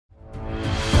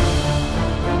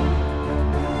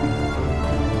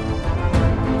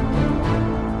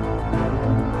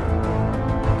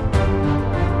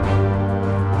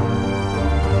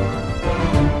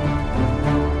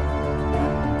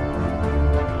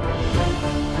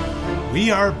We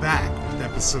are back with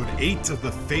episode 8 of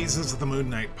the Phases of the Moon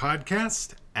Knight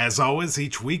podcast. As always,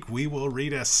 each week we will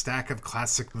read a stack of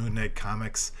classic Moon Knight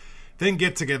comics, then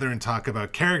get together and talk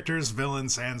about characters,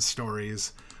 villains, and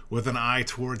stories with an eye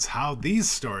towards how these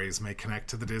stories may connect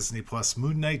to the Disney Plus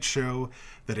Moon Knight show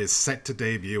that is set to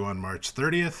debut on March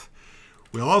 30th.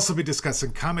 We'll also be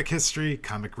discussing comic history,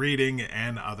 comic reading,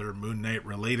 and other Moon Knight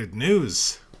related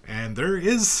news. And there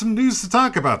is some news to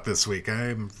talk about this week.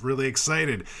 I'm really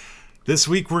excited. This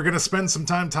week, we're going to spend some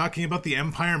time talking about the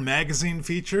Empire Magazine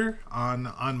feature on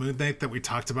Moon Knight that we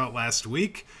talked about last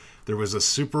week. There was a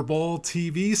Super Bowl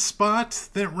TV spot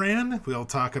that ran. We'll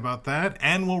talk about that.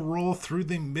 And we'll roll through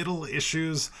the middle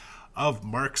issues of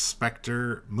Mark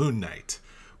Spector Moon Knight.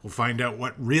 We'll find out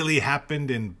what really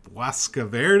happened in Bosque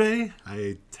Verde.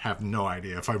 I have no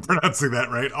idea if I'm pronouncing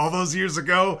that right. All those years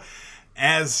ago.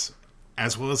 As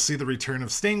well as see the return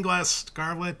of Stained Glass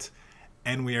Scarlet.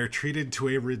 And we are treated to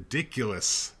a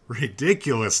ridiculous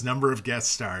number of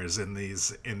guest stars in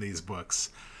these books.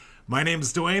 My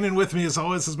name's Dwayne, and with me, as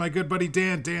always, is my good buddy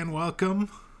Dan. Dan, welcome.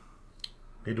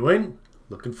 Hey, Dwayne.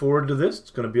 Looking forward to this.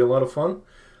 It's going to be a lot of fun.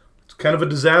 It's kind of a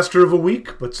disaster of a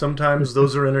week, but sometimes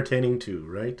those are entertaining too,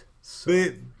 right? So.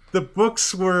 The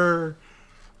books were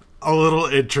a little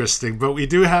interesting, but we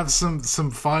do have some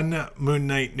fun Moon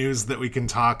Knight news that we can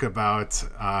talk about,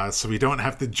 so we don't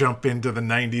have to jump into the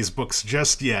 90s books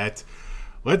just yet.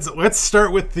 Let's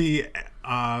start with the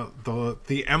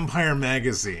Empire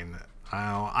Magazine.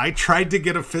 I tried to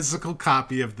get a physical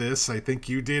copy of this. I think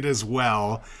you did as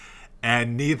well,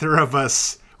 and neither of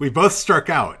us, we both struck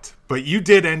out, but you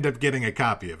did end up getting a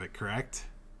copy of it, correct?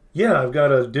 Yeah, I've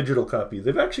got a digital copy.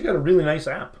 They've actually got a really nice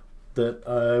app that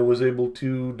I was able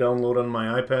to download on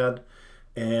my iPad,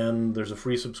 and there's a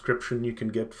free subscription you can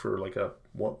get for like a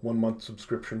 1 month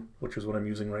subscription, which is what I'm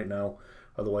using right now.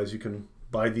 Otherwise, you can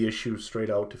buy the issue straight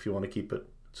out if you want to keep it,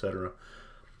 etc.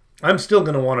 I'm still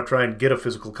going to want to try and get a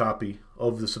physical copy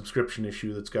of the subscription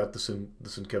issue that's got the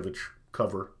Sienkiewicz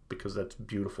cover, because that's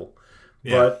beautiful.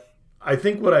 Yeah. But I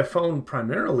think what I found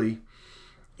primarily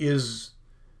is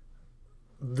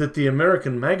that the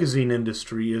American magazine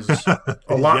industry is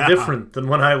a lot different than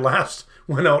when I last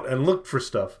went out and looked for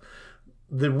stuff.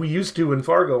 That we used to in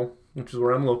Fargo, which is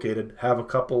where I'm located, have a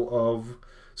couple of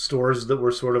stores that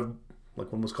were sort of,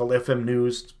 like one was called FM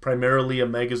News, primarily a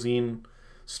magazine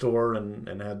store,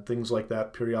 and had things like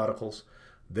that, periodicals.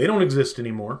 They don't exist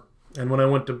anymore. And when I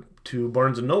went to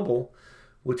Barnes & Noble,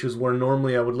 which is where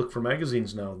normally I would look for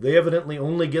magazines now, they evidently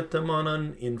only get them on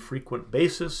an infrequent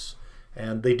basis.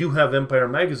 And they do have Empire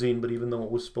Magazine, but even though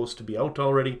it was supposed to be out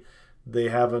already, they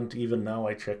haven't. Even now,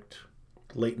 I checked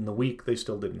late in the week, they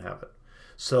still didn't have it.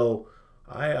 So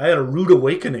I had a rude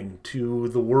awakening to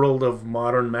the world of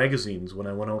modern magazines when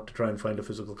I went out to try and find a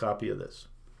physical copy of this.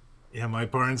 Yeah, my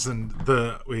Barnes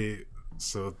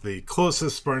so the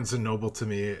closest Barnes & Noble to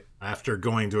me, after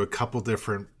going to a couple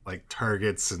different like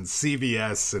Targets and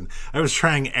CVS, and I was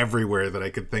trying everywhere that I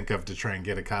could think of to try and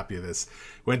get a copy of this,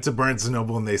 went to Barnes &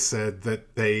 Noble and they said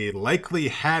that they likely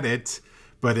had it,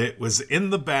 but it was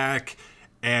in the back,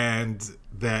 and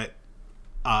that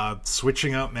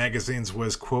switching out magazines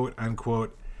was quote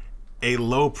unquote a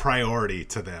low priority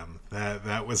to them.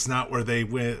 That was not where they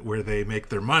make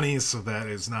their money, so that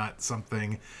is not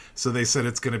something. So they said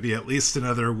it's going to be at least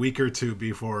another week or two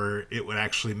before it would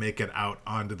actually make it out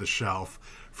onto the shelf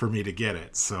for me to get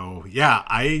it. So yeah,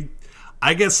 I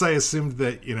guess I assumed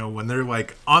that, when they're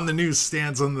like on the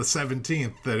newsstands on the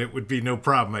 17th, that it would be no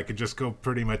problem. I could just go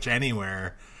pretty much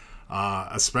anywhere,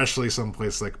 especially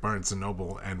someplace like Barnes &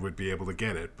 Noble, and would be able to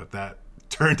get it. But that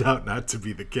turned out not to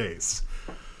be the case.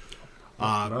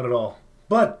 Not at all.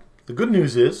 But the good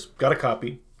news is, got a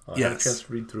copy. Yes. Had a chance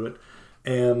to read through it.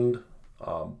 And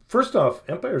first off,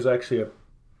 Empire is actually a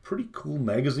pretty cool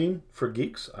magazine for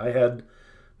geeks. I had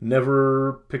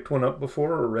never picked one up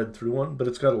before or read through one, but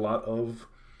it's got a lot of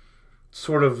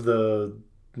sort of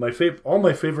all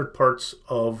my favorite parts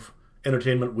of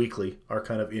Entertainment Weekly are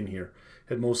kind of in here.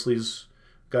 It mostly's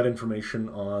got information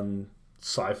on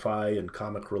sci-fi and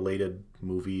comic-related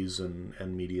movies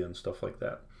and media and stuff like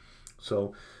that.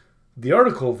 So the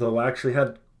article, though, actually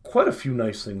had quite a few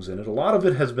nice things in it. A lot of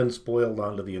it has been spoiled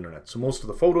onto the internet. So most of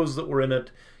the photos that were in it,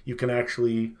 you can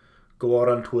actually go out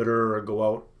on Twitter or go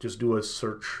out, just do a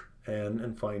search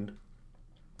and find.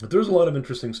 But there's a lot of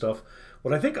interesting stuff.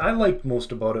 What I think I liked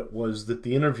most about it was that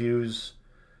the interviews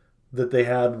that they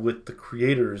had with the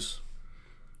creators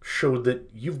showed that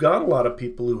you've got a lot of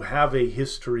people who have a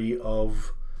history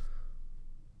of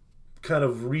kind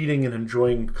of reading and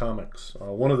enjoying comics.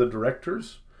 One of the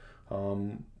directors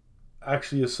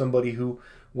actually is somebody who,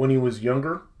 when he was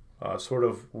younger, sort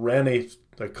of ran a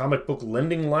comic book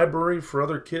lending library for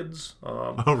other kids.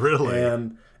 Oh, really?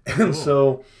 And Cool.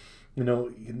 so,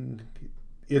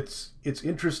 it's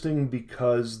interesting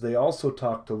because they also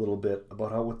talked a little bit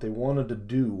about how what they wanted to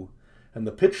do and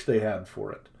the pitch they had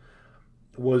for it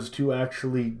was to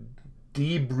actually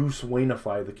de-Bruce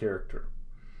Wayneify the character.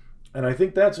 And I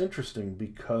think that's interesting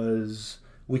because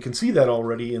we can see that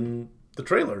already in the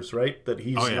trailers, right? That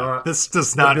he's not this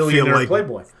does not a feel like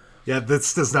playboy. Yeah,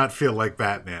 this does not feel like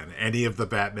Batman. Any of the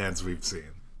Batmans we've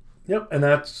seen. Yep, and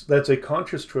that's a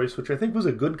conscious choice, which I think was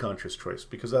a good conscious choice,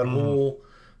 because that whole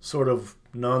sort of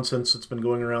nonsense that's been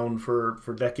going around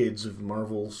for decades of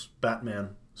Marvel's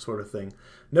Batman sort of thing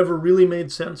never really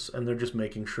made sense, and they're just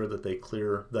making sure that they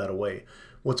clear that away.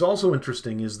 What's also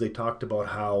interesting is they talked about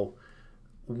how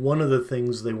one of the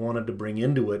things they wanted to bring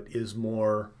into it is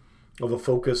more of a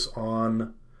focus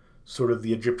on sort of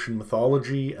the Egyptian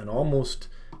mythology and almost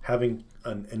having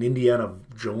an Indiana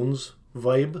Jones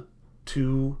vibe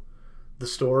to the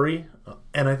story.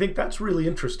 And I think that's really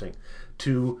interesting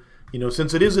to,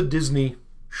 since it is a Disney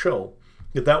show,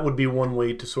 that would be one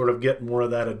way to sort of get more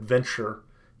of that adventure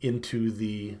into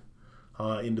the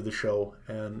show,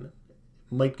 and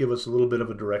might give us a little bit of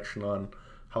a direction on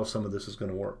how some of this is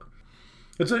going to work.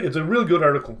 It's a really good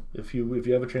article. If you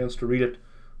have a chance to read it,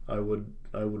 I would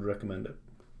recommend it.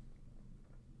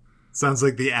 Sounds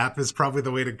like the app is probably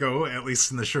the way to go, at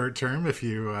least in the short term. If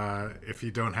you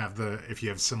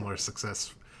have similar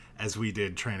success as we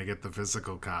did trying to get the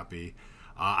physical copy.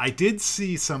 I did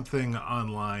see something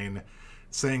online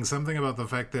saying something about the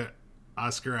fact that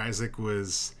Oscar Isaac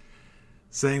was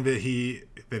saying that he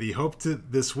hoped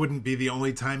this wouldn't be the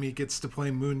only time he gets to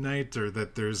play Moon Knight, or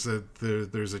that there's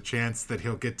a chance that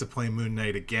he'll get to play Moon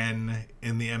Knight again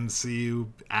in the MCU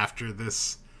after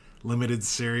this limited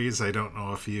series. I don't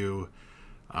know if you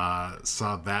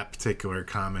saw that particular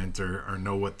comment or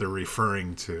know what they're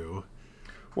referring to.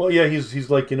 Well, yeah, he's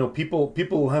like, people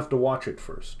will have to watch it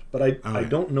first, but I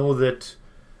don't know that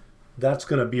that's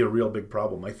going to be a real big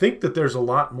problem. I think that there's a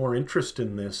lot more interest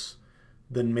in this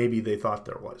than maybe they thought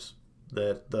there was.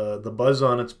 That the buzz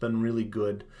on it's been really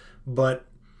good, but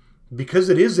because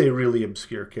it is a really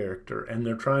obscure character and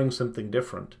they're trying something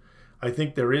different, I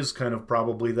think there is kind of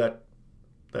probably that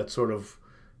sort of,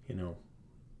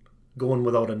 going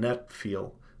without a net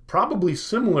feel. Probably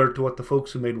similar to what the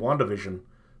folks who made WandaVision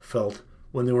felt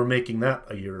when they were making that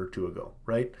a year or two ago,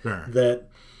 right? Sure. That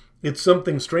it's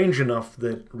something strange enough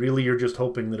that really you're just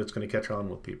hoping that it's going to catch on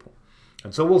with people.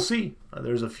 And so we'll see.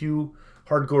 There's a few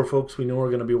hardcore folks we know are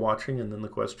going to be watching, and then the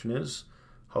question is,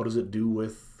 how does it do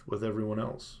with everyone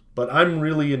else? But I'm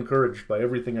really encouraged by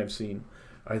everything I've seen.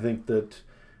 I think that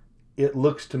it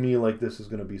looks to me like this is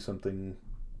going to be something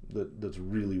that's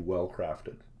really well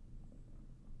crafted.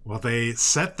 Well, they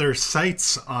set their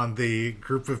sights on the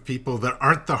group of people that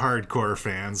aren't the hardcore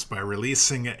fans by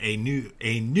releasing a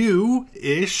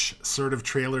new-ish sort of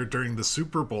trailer during the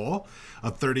Super Bowl,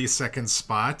 a 30-second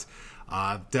spot.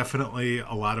 Definitely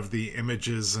a lot of the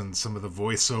images and some of the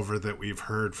voiceover that we've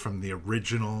heard from the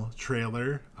original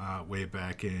trailer way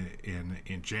back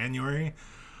in January.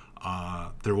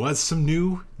 There was some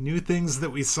new things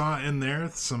that we saw in there,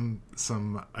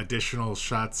 some additional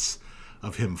shots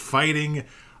of him fighting.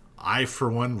 I, for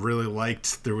one, really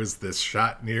liked, there was this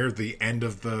shot near the end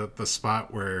of the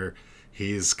spot where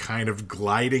he's kind of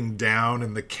gliding down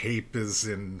and the cape is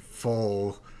in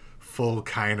full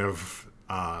kind of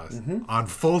on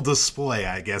full display,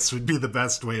 I guess would be the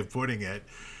best way of putting it.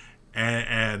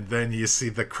 And then you see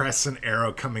the crescent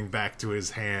arrow coming back to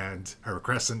his hand, or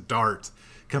crescent dart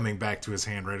coming back to his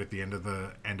hand right at the end of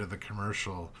the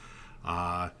commercial.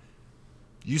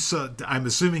 You saw? I'm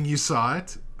assuming you saw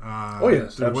it. Oh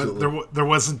yes, absolutely.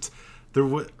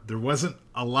 There wasn't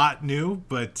a lot new,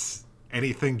 but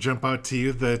anything jump out to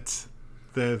you that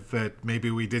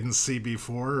maybe we didn't see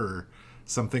before, or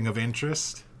something of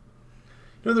interest?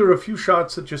 There were a few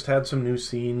shots that just had some new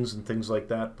scenes and things like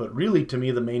that, but really, to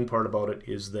me, the main part about it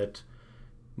is that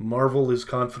Marvel is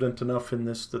confident enough in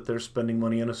this that they're spending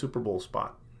money on a Super Bowl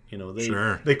spot.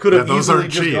 They could have easily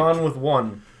just gone with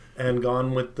one and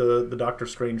gone with the Doctor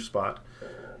Strange spot.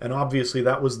 And obviously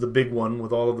that was the big one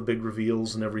with all of the big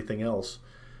reveals and everything else.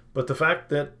 But the fact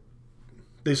that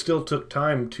they still took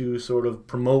time to sort of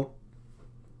promote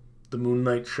the Moon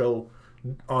Knight show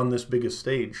on this biggest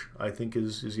stage, I think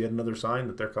is yet another sign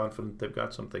that they're confident they've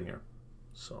got something here.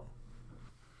 So,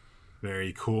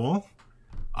 very cool.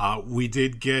 We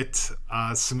did get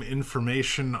some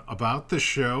information about the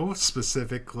show,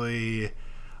 specifically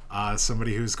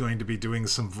somebody who's going to be doing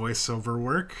some voiceover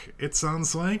work, it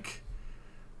sounds like.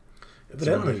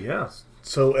 Evidently, yes.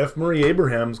 So F. Murray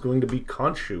Abraham's going to be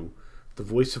Khonshu, the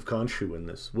voice of Khonshu in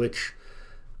this, which,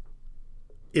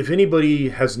 if anybody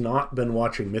has not been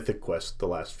watching Mythic Quest the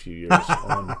last few years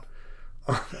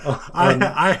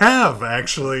I have,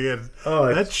 actually, and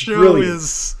that show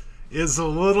brilliant. is a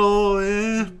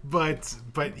little but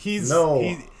he's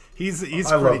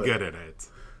pretty good at it.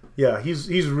 Yeah,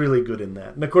 he's really good in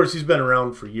that. And of course he's been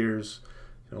around for years,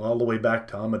 all the way back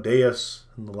to Amadeus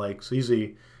and the like. So he's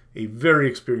a very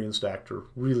experienced actor,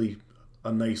 really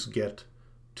a nice get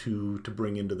to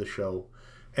bring into the show.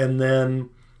 And then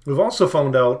we've also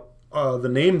found out the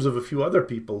names of a few other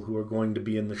people who are going to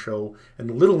be in the show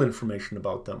and little information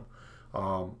about them.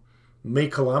 May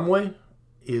Kalamwe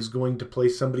is going to play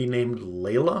somebody named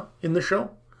Layla in the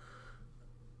show.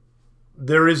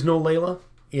 There is no Layla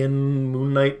in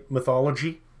Moon Knight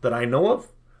mythology that I know of.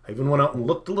 I even went out and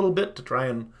looked a little bit to try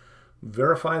and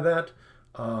verify that,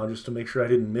 just to make sure I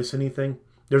didn't miss anything.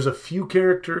 There's a few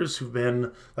characters who've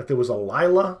been, like there was a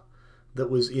Lila that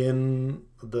was in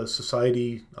the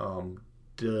Society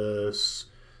Sadiqs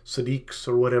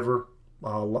or whatever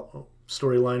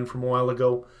storyline from a while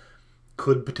ago.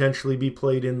 Could potentially be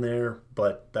played in there,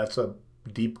 but that's a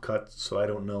deep cut, so I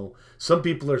don't know. Some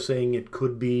people are saying it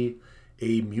could be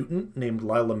a mutant named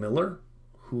Lila Miller,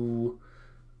 who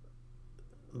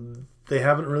they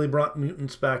haven't really brought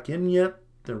mutants back in yet.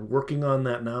 They're working on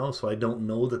that now, so I don't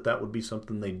know that would be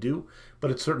something they do,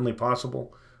 but it's certainly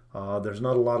possible. There's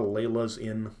not a lot of Laylas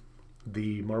in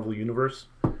the Marvel Universe,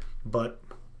 but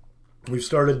we've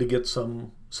started to get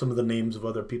some of the names of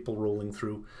other people rolling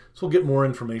through, so we'll get more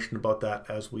information about that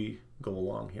as we go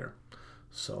along here.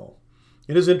 So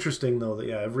it is interesting, though, that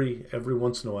every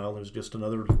once in a while there's just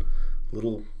another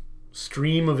little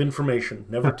stream of information.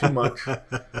 Never too much,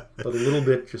 but a little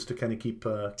bit, just to kind of keep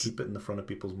it in the front of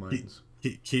people's minds.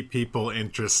 Keep people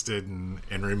interested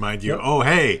and remind you, oh,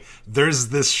 hey, there's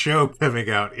this show coming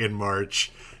out in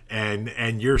March,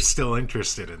 and you're still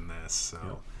interested in this.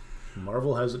 So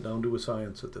Marvel has it down to a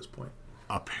science at this point.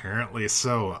 Apparently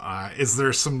so. Is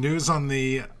there some news on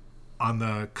the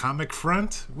comic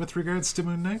front with regards to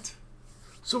Moon Knight?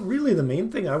 So really the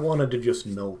main thing I wanted to just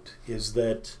note is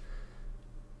that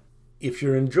if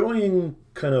you're enjoying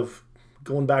kind of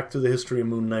going back to the history of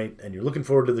Moon Knight and you're looking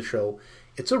forward to the show,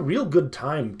 it's a real good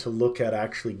time to look at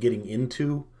actually getting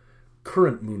into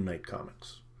current Moon Knight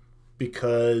comics,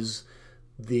 because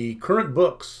the current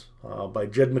books by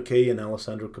Jed MacKay and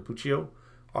Alessandro Cappuccio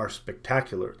are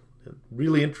spectacular.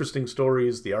 Really interesting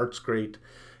stories, the art's great,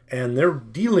 and they're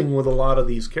dealing with a lot of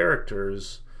these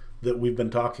characters that we've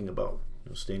been talking about.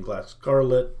 Stained Glass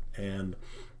Scarlet, and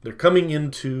they're coming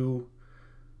into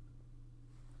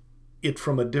it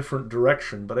from a different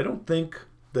direction, but I don't think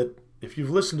that if you've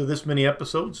listened to this many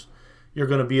episodes, you're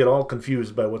going to be at all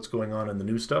confused by what's going on in the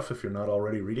new stuff if you're not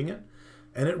already reading it.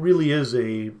 And it really is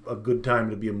a good time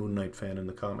to be a Moon Knight fan in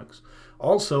the comics.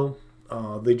 Also,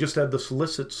 they just had the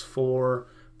solicits for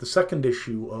the second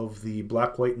issue of the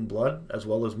Black, White, and Blood, as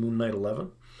well as Moon Knight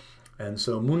 11. And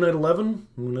so Moon Knight 11,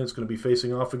 Moon Knight's going to be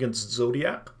facing off against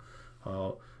Zodiac,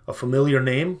 a familiar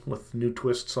name with new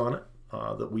twists on it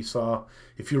that we saw.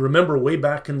 If you remember way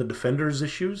back in the Defenders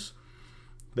issues,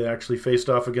 they actually faced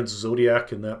off against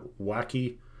Zodiac in that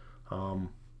wacky,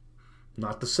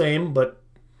 not the same, but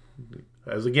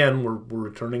as again, we're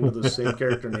returning to the same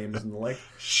character names and the like.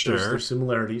 Sure. There's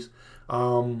similarities.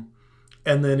 And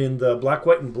then in the Black,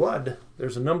 White, and Blood,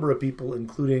 there's a number of people,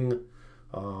 including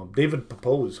David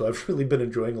Pepose, who I've really been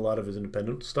enjoying a lot of his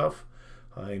independent stuff,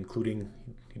 including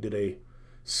he did a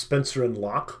Spencer and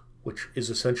Locke, which is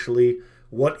essentially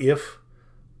what if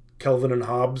Calvin and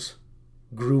Hobbes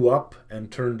grew up and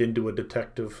turned into a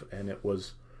detective, and it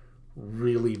was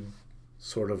really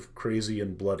sort of crazy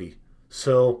and bloody.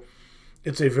 So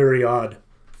it's a very odd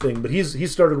thing, but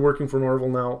he's started working for Marvel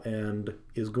now and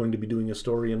is going to be doing a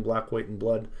story in Black, White, and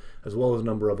Blood, as well as a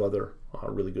number of other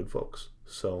really good folks.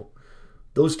 So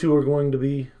those two are going to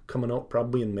be coming out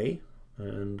probably in May,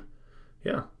 and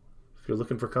yeah, if you're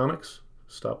looking for comics,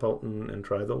 stop out and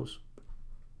try those.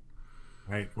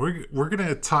 Right, we're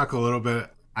gonna talk a little bit.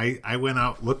 I went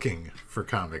out looking for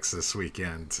comics this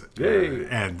weekend,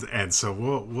 and so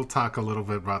we'll talk a little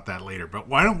bit about that later. But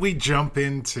why don't we jump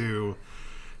into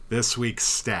this week's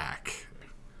stack?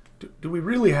 Do we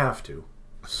really have to?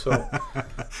 So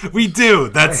we do.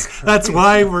 That's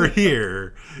why we're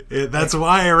here. That's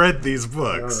why I read these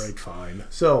books. All right, fine.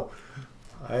 So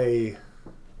the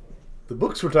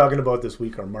books we're talking about this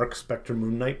week are Mark Spector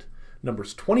Moon Knight,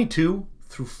 numbers 22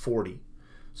 through 40.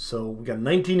 So we got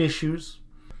 19 issues.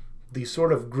 The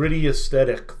sort of gritty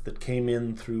aesthetic that came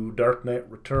in through Dark Knight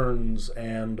Returns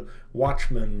and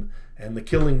Watchmen And the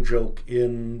Killing Joke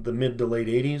in the mid to late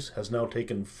 80s has now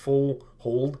taken full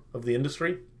hold of the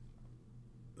industry.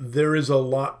 There is a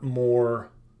lot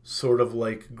more sort of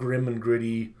like grim and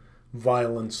gritty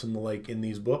violence and the like in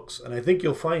these books. And I think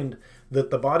you'll find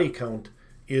that the body count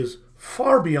is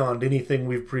far beyond anything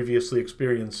we've previously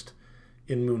experienced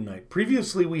in Moon Knight.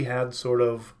 Previously we had sort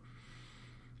of,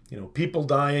 people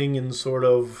dying in sort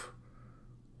of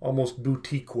almost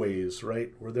boutique ways,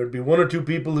 right? Where there'd be one or two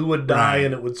people who would die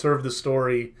and it would serve the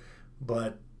story.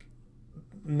 But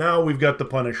now we've got the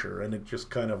Punisher and it just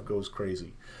kind of goes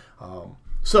crazy.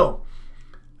 So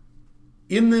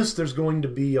in this, there's going to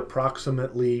be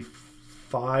approximately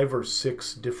 5 or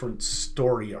 6 different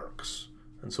story arcs.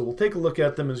 And so we'll take a look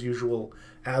at them as usual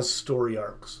as story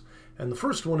arcs. And the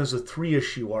first one is a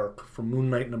 3-issue arc from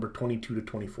Moon Knight number 22 to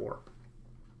 24.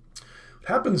 What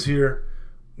happens here,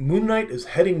 Moon Knight is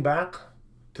heading back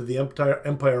to the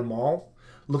Empire Mall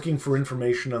looking for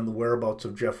information on the whereabouts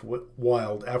of Jeff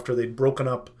Wilde after they'd broken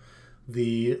up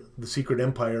the Secret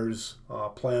Empire's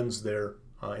plans there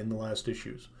in the last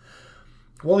issues.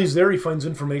 While he's there, he finds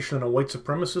information on a white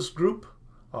supremacist group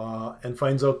and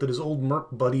finds out that his old merc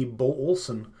buddy, Bo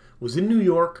Olson, was in New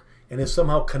York and is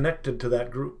somehow connected to that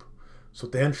group. So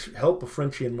with the help of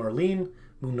Frenchie and Marlene,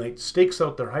 Moon Knight stakes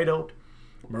out their hideout.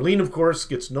 Marlene, of course,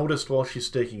 gets noticed while she's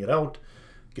staking it out,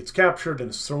 gets captured,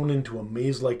 and is thrown into a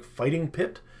maze-like fighting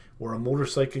pit where a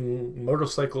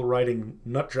motorcycle-riding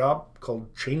nutjob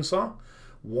called Chainsaw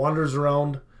wanders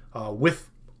around with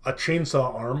a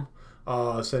chainsaw arm,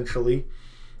 essentially.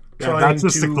 Yeah, that's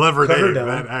just a clever name.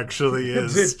 That actually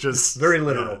is it's very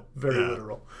literal.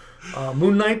 Literal.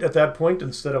 Moon Knight, at that point,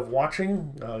 instead of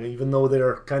watching, even though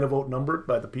they're kind of outnumbered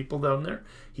by the people down there,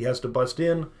 he has to bust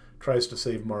in, tries to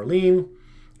save Marlene,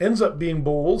 ends up being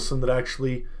Bo Olson that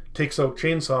actually takes out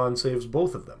Chainsaw and saves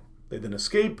both of them. They then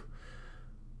escape.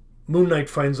 Moon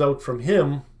Knight finds out from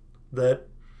him that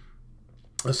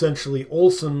essentially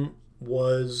Olson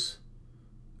was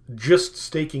just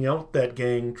staking out that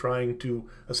gang, trying to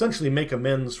essentially make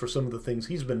amends for some of the things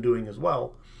he's been doing as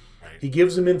well. Right. He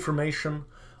gives him information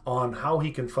on how he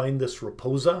can find this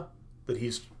Raposa that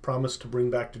he's promised to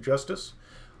bring back to justice.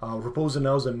 Raposa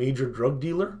now is a major drug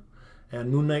dealer,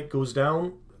 and Moon Knight goes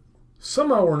down,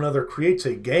 somehow or another creates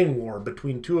a gang war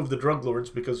between two of the drug lords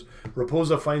because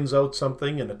Raposa finds out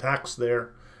something and attacks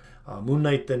there. Moon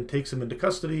Knight then takes him into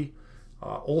custody.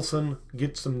 Olson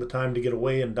gets him the time to get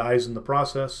away and dies in the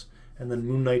process, and then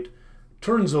Moon Knight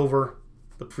turns over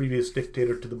the previous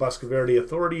dictator to the Buscaverde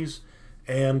authorities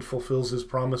and fulfills his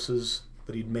promises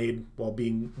that he'd made while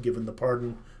being given the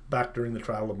pardon back during the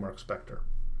trial of Mark Spector.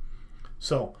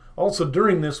 So, also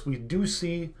during this, we do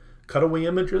see cutaway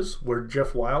images where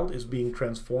Jeff Wilde is being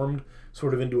transformed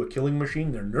sort of into a killing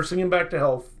machine. They're nursing him back to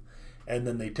health, and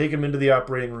then they take him into the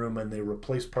operating room and they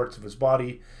replace parts of his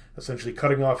body, essentially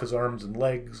cutting off his arms and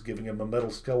legs, giving him a metal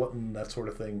skeleton, that sort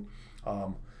of thing.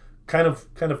 Kind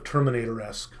of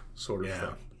Terminator-esque sort of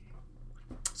thing.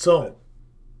 So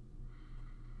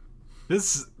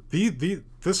this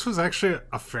was actually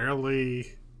a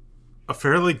fairly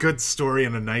good story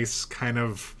and a nice kind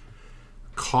of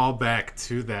callback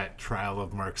to that trial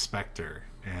of Mark Spector,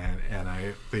 and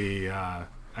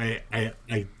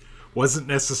I wasn't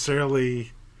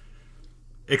necessarily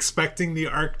expecting the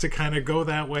arc to kind of go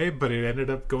that way, but it ended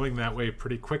up going that way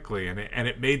pretty quickly, and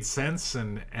it made sense,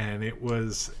 and it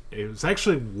was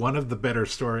actually one of the better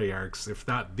story arcs, if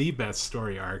not the best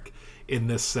story arc in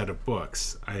this set of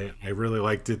books. I really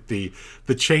liked it. The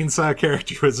chainsaw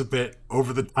character was a bit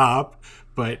over the top,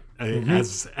 but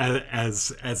as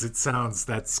it sounds,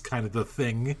 that's kind of the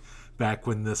thing back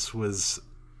when this was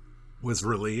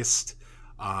released.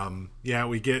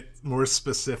 We get more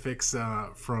specifics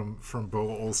from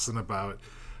Bo Olson about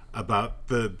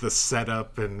the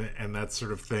setup and that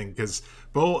sort of thing, because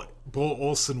Bo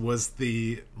Olson was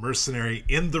the mercenary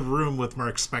in the room with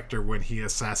Mark Spector when he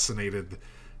assassinated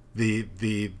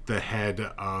the head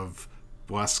of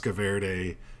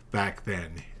Buscaverde back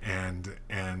then, and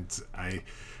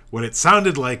what it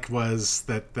sounded like was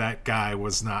that guy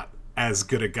was not as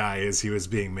good a guy as he was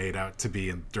being made out to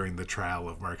be during the trial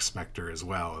of Mark Spector as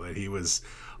well, that he was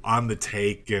on the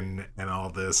take and all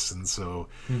this, and so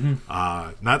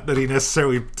not that he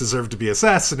necessarily deserved to be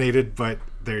assassinated, but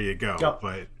there you go. Yep.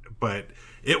 But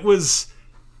it was,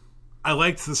 I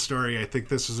liked the story. I think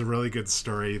this was a really good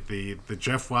story. The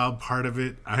Jeff Wilde part of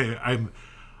it, I'm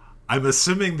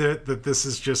assuming that this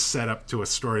is just set up to a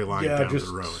storyline down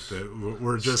the road. That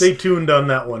we're just stay tuned on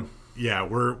that one. Yeah,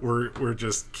 we're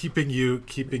just keeping you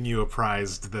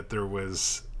apprised that there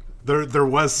was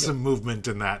some movement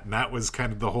in that, and that was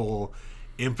kind of the whole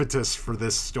impetus for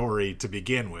this story to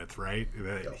begin with, right?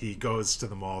 That he goes to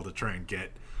the mall to try and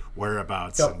get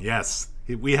whereabouts, and yes,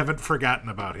 we haven't forgotten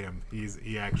about him.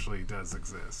 He actually does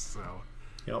exist.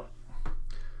 So,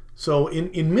 So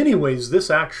in many ways, this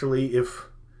actually, if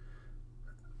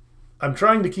I'm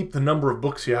trying to keep the number of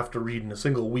books you have to read in a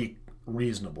single week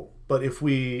reasonable, but if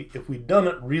we'd done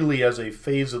it really as a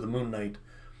phase of the Moon Knight,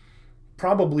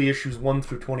 probably issues 1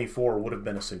 through 24 would have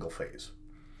been a single phase.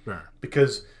 Sure.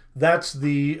 Because that's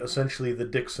essentially the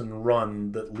Dixon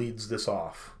run that leads this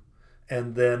off.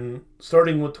 And then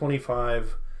starting with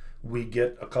 25, we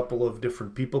get a couple of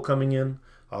different people coming in.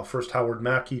 First Howard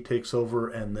Mackie takes over,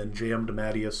 and then J.M.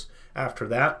 DeMatteis after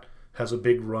that has a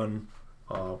big run,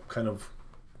 kind of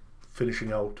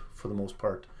finishing out, for the most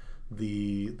part,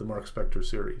 the Mark Spector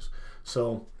series.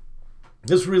 So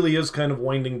this really is kind of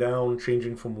winding down,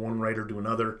 changing from one writer to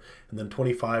another, and then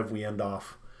 25 we end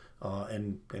off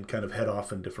and kind of head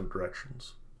off in different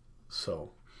directions.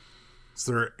 So, is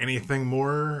there anything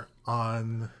more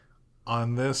on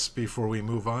this before we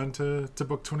move on to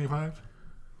book 25?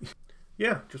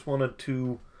 Yeah, just wanted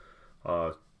to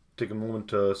take a moment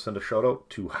to send a shout out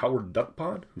to Howard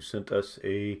Duckpod, who sent us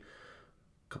a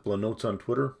couple of notes on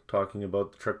Twitter talking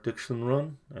about the Chuck Dixon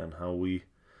run and how we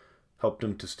helped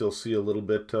him to still see a little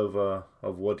bit of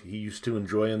what he used to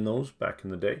enjoy in those back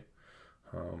in the day.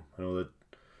 I know that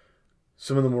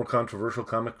some of the more controversial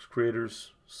comics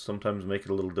creators sometimes make it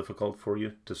a little difficult for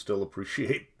you to still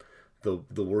appreciate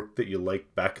the work that you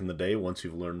liked back in the day once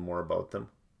you've learned more about them.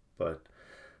 But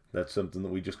that's something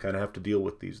that we just kind of have to deal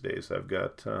with these days. I've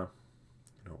got,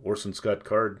 Orson Scott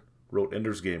Card wrote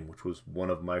Ender's Game, which was one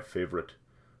of my favorite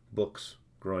books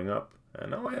growing up.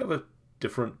 And now I have a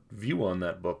different view on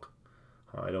that book.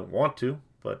 I don't want to,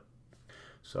 but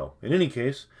so in any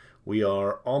case, we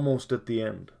are almost at the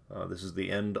end. This is the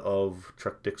end of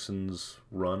Chuck Dixon's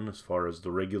run as far as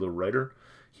the regular writer.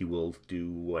 He will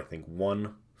do, I think,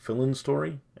 one fill-in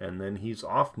story, and then he's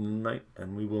off Moon Knight,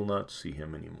 and we will not see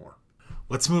him anymore.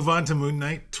 Let's move on to Moon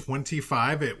Knight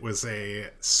 25. It was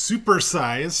a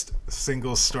supersized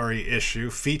single story issue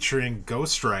featuring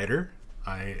Ghost Rider.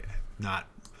 I'm not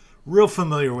real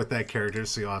familiar with that character,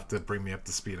 so you'll have to bring me up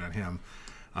to speed on him.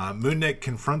 Moon Knight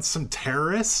confronts some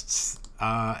terrorists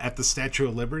at the Statue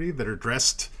of Liberty that are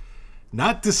dressed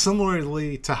not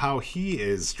dissimilarly to how he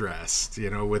is dressed,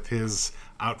 with his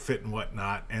outfit and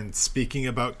whatnot. And speaking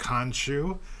about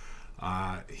Khonshu,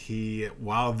 he,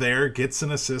 while there, gets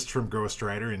an assist from Ghost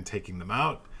Rider in taking them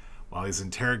out. While he's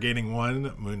interrogating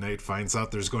one, Moon Knight finds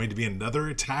out there's going to be another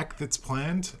attack that's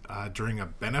planned during a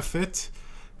benefit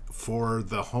for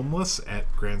the homeless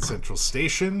at Grand Central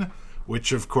Station,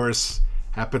 which, of course,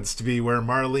 happens to be where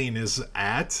Marlene is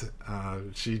at.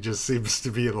 She just seems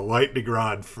to be a lightning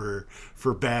rod for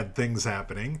bad things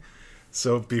happening.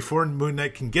 So before Moon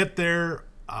Knight can get there,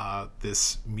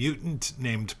 this mutant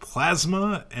named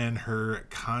Plasma and her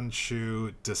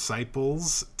Khonshu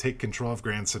disciples take control of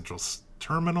Grand Central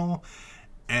Terminal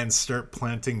and start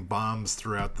planting bombs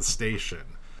throughout the station.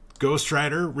 Ghost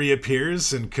Rider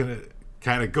reappears and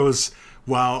kind of goes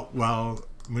while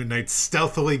Moon Knight's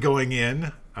stealthily going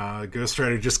in. Ghost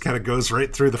Rider just kind of goes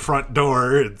right through the front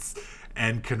door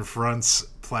and confronts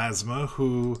Plasma,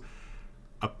 who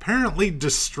apparently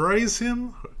destroys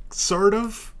him, sort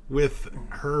of, with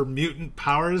her mutant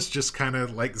powers, just kind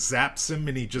of like zaps him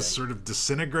and he just sort of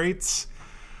disintegrates.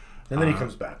 And then he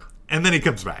comes back. And then he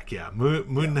comes back, yeah.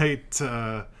 Moon Knight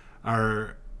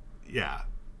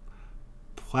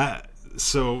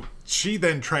so she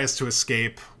then tries to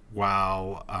escape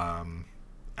while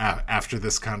after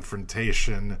this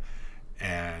confrontation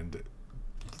and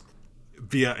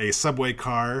via a subway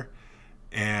car,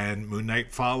 and Moon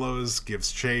Knight follows,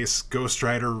 gives chase. Ghost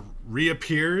Rider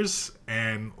reappears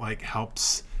and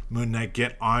helps Moon Knight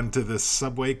get onto this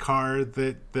subway car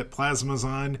that Plasma's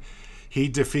on. He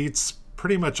defeats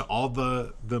pretty much all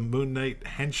the Moon Knight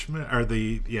henchmen, or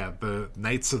the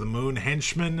Knights of the Moon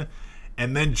henchmen,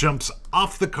 and then jumps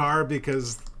off the car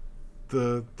because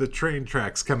the train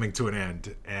track's coming to an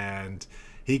end, and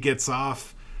he gets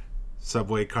off.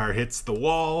 Subway car hits the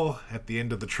wall at the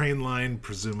end of the train line,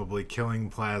 presumably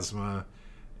killing Plasma,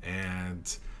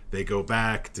 and they go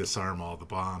back, disarm all the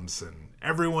bombs, and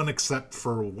everyone except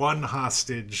for one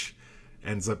hostage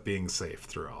ends up being safe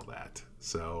through all that.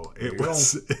 So it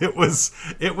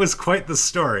was quite the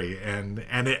story, and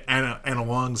a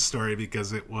long story,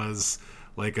 because it was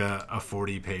like a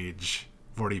 40-page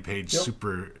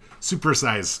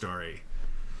supersized story.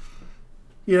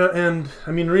 Yeah, and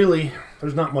I mean, really,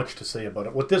 there's not much to say about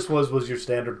it. What this was your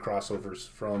standard crossovers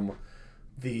from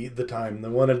the time. They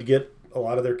wanted to get a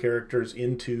lot of their characters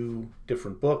into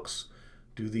different books.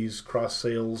 do these cross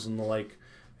sales and the like.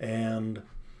 And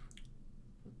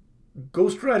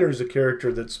Ghost Rider is a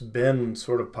character that's been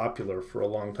sort of popular for a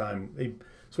long time. A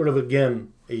sort of,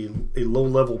 again, a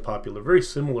low-level popular, very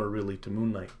similar really to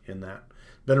Moon Knight in that.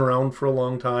 Been around for a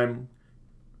long time,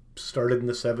 started in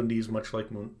the 70s, much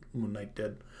like Moon Knight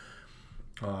did.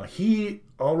 He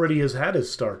already has had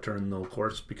his star turn, though, of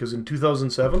course, because in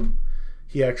 2007,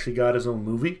 he actually got his own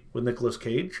movie with Nicolas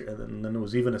Cage, and then there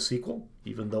was even a sequel,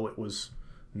 even though it was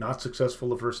not successful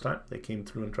the first time. They came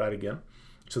through and tried again.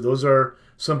 So those are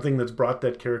something that's brought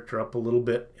that character up a little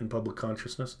bit in public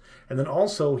consciousness. And then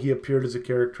also he appeared as a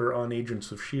character on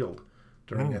Agents of S.H.I.E.L.D.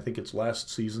 during, I think it's last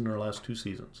season or last 2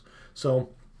 seasons. So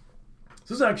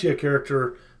this is actually a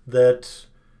character that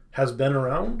has been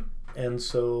around, and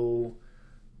so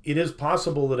it is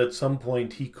possible that at some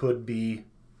point he could be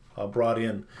brought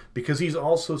in, because he's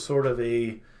also sort of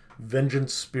a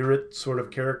vengeance spirit sort of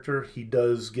character. He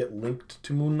does get linked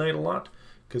to Moon Knight a lot,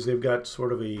 because they've got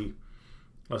sort of a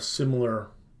similar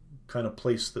kind of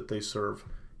place that they serve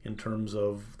in terms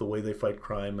of the way they fight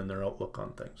crime and their outlook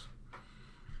on things.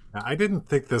 I didn't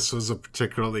think this was a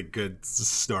particularly good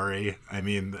story. I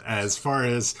mean, as far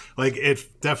as, like,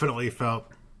 it definitely felt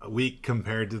weak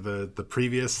compared to the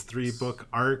previous 3-book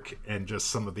arc and just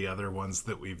some of the other ones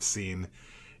that we've seen.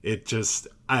 It just,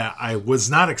 I was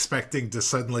not expecting to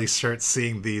suddenly start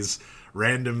seeing these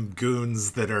random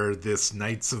goons that are this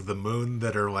Knights of the Moon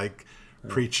that are like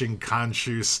preaching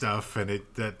Khonshu stuff, and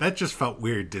that just felt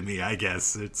weird to me, I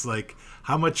guess. It's like,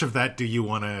 how much of that do you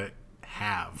want to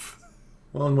have?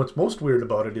 Well, and what's most weird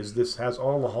about it is this has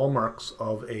all the hallmarks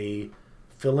of a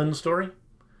fill-in story,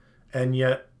 and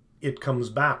yet it comes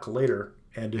back later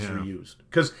and is reused.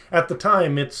 Because at the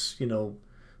time, it's,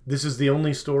 this is the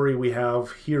only story we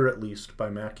have here, at least, by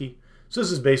Mackie. So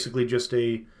this is basically just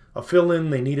a fill-in.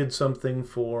 They needed something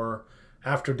for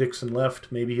after Dixon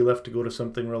left. Maybe he left to go to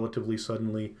something relatively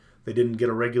suddenly. They didn't get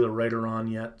a regular writer on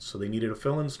yet, so they needed a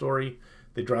fill-in story.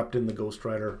 They dropped in the Ghost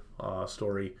Rider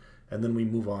story, and then we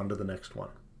move on to the next one,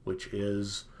 which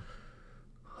is...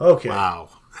 Okay. Wow.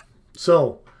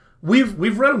 So,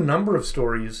 we've read a number of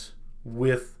stories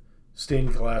with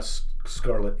Stained Glass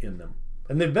Scarlet in them.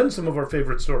 And they've been some of our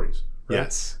favorite stories. Right?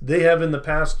 Yes. They have in the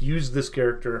past used this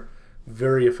character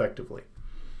very effectively.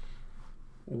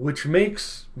 Which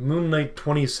makes Moon Knight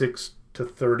 26 to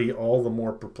 30 all the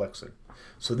more perplexing.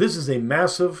 So this is a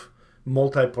massive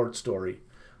multi-part story.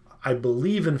 I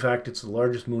believe, in fact, it's the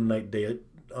largest Moon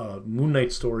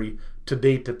Knight story to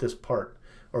date at this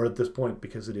point,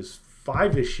 because it is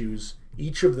 5 issues,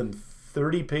 each of them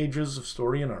 30 pages of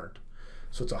story and art.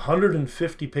 So it's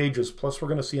 150 pages, plus we're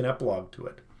going to see an epilogue to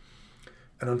it.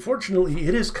 And unfortunately,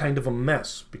 it is kind of a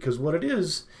mess, because what it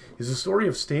is a story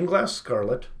of Stained Glass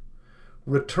Scarlet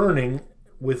returning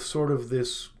with sort of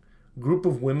this group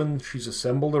of women she's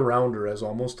assembled around her as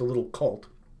almost a little cult.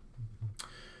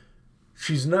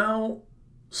 She's now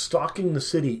stalking the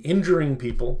city, injuring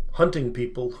people, hunting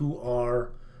people who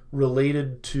are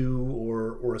related to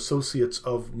or associates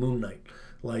of Moon Knight,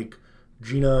 like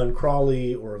Gina and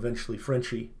Crawley, or eventually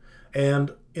Frenchie,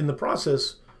 and in the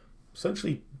process,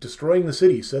 essentially destroying the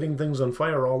city, setting things on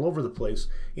fire all over the place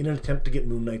in an attempt to get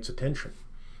Moon Knight's attention.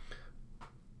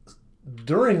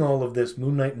 During all of this,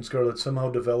 Moon Knight and Scarlet somehow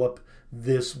develop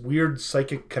this weird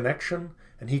psychic connection,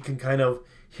 and he can kind of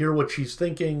hear what she's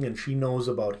thinking, and she knows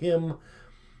about him.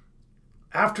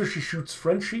 After she shoots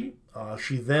Frenchie,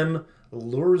 she then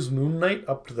lures Moon Knight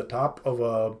up to the top of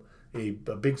a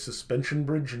big suspension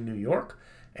bridge in New York,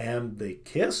 and they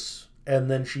kiss,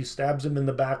 and then she stabs him in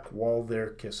the back while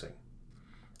they're kissing.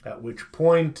 At which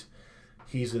point,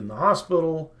 he's in the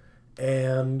hospital,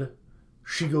 and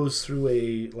she goes through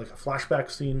a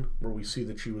flashback scene where we see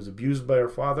that she was abused by her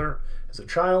father as a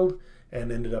child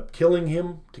and ended up killing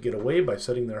him to get away by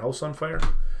setting their house on fire.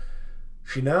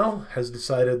 She now has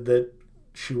decided that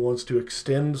she wants to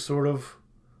extend sort of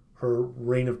her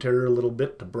reign of terror a little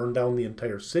bit to burn down the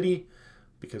entire city,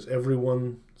 because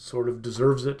everyone sort of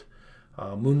deserves it.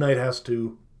 Moon Knight has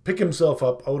to pick himself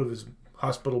up out of his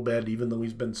hospital bed, even though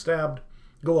he's been stabbed,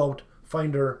 go out,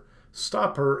 find her,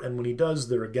 stop her, and when he does,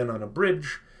 they're again on a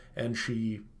bridge, and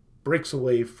she breaks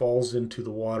away, falls into the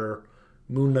water.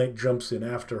 Moon Knight jumps in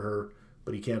after her,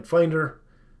 but he can't find her.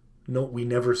 Note, we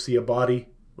never see a body,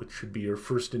 which should be your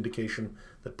first indication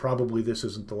that probably this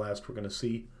isn't the last we're going to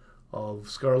see of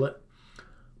Scarlet.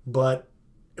 But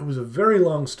it was a very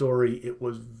long story. It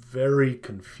was very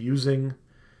confusing,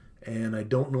 and I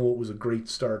don't know it was a great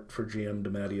start for J.M.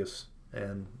 DeMatteis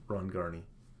and Ron Garney.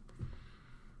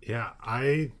 Yeah,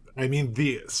 I I mean,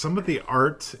 the some of the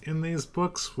art in these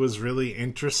books was really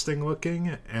interesting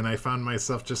looking, and I found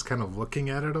myself just kind of looking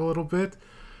at it a little bit.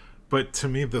 But to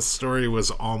me, the story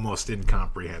was almost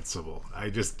incomprehensible. I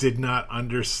just did not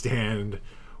understand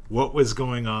what was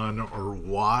going on or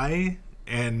why.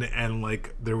 And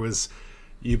like there was,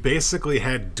 you basically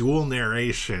had dual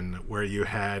narration where you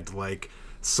had like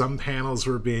some panels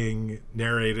were being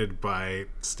narrated by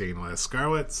Stainless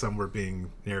Scarlet, some were being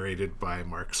narrated by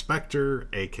Mark Spector,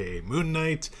 aka Moon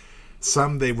Knight.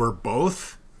 Some they were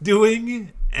both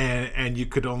doing, and you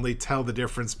could only tell the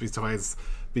difference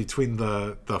between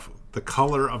the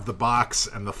color of the box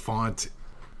and the font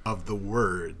of the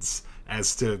words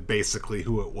as to basically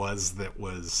who it was that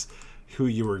was who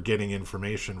you were getting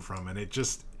information from. And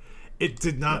it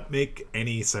did not make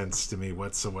any sense to me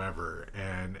whatsoever.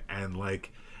 And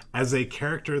like, as a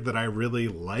character that I really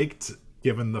liked,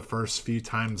 given the first few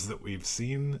times that we've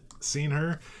seen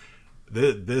her,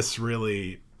 this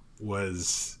really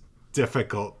was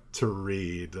difficult to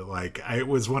read. Like, it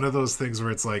was one of those things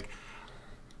where it's like,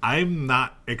 I'm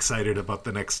not excited about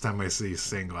the next time I see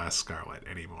Stained Glass Scarlet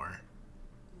anymore.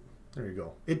 There you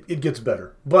go. It gets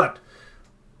better. But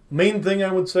main thing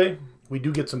I would say, we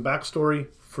do get some backstory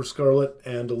for Scarlet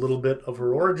and a little bit of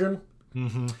her origin.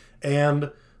 Mm-hmm.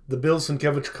 And the Bill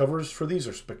Sienkiewicz covers for these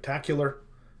are spectacular.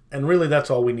 And really that's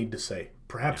all we need to say.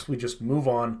 Perhaps we just move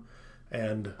on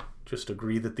and just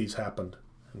agree that these happened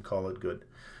and call it good.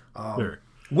 Sure.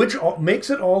 Which makes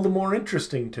it all the more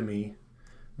interesting to me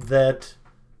that,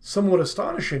 somewhat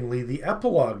astonishingly, the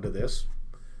epilogue to this,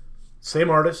 same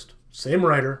artist, same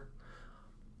writer,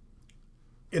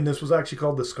 and this was actually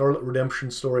called the Scarlet Redemption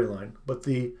storyline, but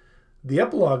the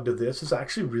epilogue to this is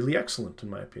actually really excellent in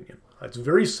my opinion. It's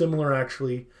very similar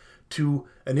actually to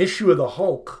an issue of the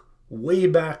Hulk way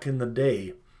back in the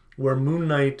day where Moon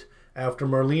Knight, after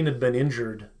Marlene had been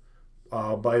injured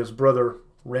by his brother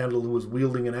Randall, who was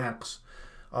wielding an axe,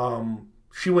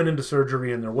 she went into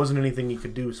surgery and there wasn't anything he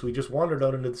could do, so he just wandered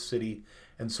out into the city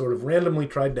and sort of randomly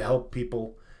tried to help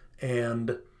people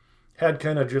and had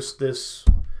kind of just this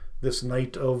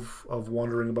night of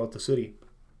wandering about the city.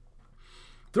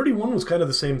 31 was kind of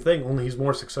the same thing, only he's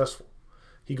more successful.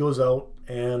 He goes out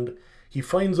and he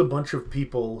finds a bunch of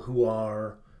people who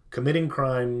are committing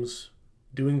crimes,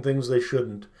 doing things they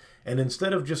shouldn't, and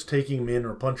instead of just taking them in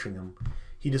or punching them,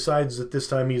 he decides that this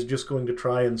time he's just going to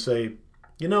try and say,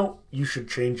 you know, you should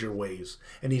change your ways.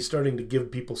 And he's starting to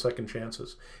give people second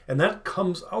chances. And that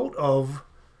comes out of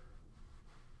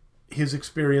his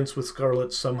experience with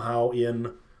Scarlet somehow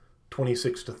in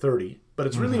 26 to 30. But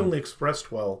it's really only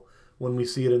expressed well when we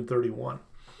see it in 31.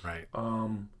 Right.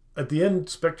 At the end,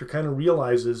 Spectre kind of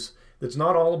realizes it's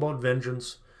not all about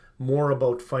vengeance, more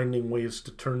about finding ways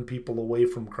to turn people away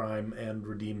from crime and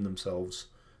redeem themselves,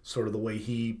 sort of the way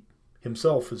he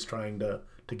himself is trying to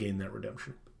gain that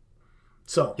redemption.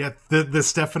 So yeah,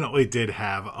 this definitely did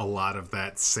have a lot of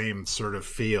that same sort of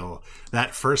feel.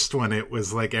 That first one, it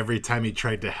was like every time he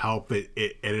tried to help,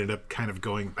 it ended up kind of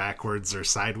going backwards or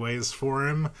sideways for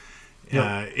him.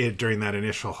 Yeah. During that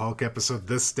initial Hulk episode,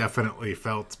 this definitely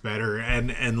felt better,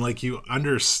 and like you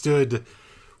understood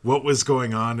what was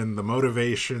going on and the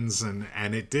motivations,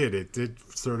 and it did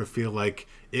sort of feel like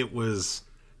it was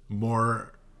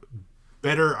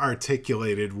better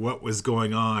articulated what was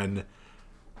going on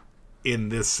in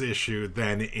this issue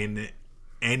than in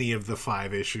any of the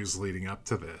 5 issues leading up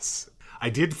to this. I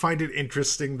did find it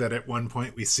interesting that at one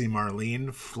point we see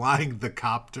Marlene flying the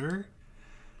copter.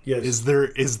 Yes.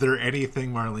 Is there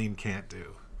anything Marlene can't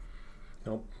do?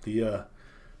 Nope. The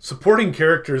supporting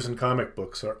characters in comic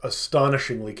books are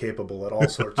astonishingly capable at all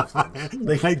sorts of things.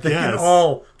 They can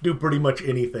all do pretty much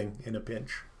anything in a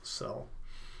pinch. So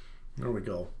there we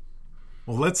go.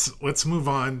 Well, let's move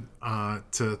on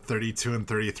to 32 and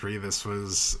 33. This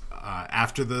was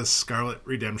after the Scarlet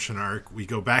Redemption arc. We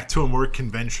go back to a more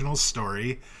conventional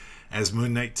story as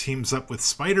Moon Knight teams up with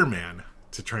Spider-Man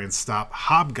to try and stop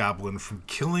Hobgoblin from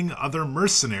killing other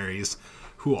mercenaries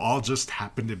who all just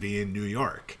happen to be in New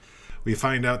York. We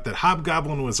find out that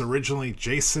Hobgoblin was originally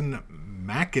Jason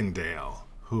Macendale,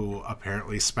 who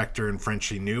apparently Spectre and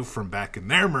Frenchie knew from back in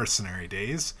their mercenary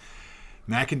days.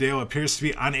 Macendale appears to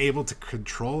be unable to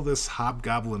control this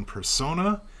Hobgoblin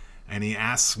persona, and he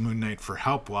asks Moon Knight for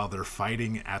help while they're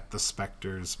fighting at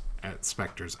Spectre's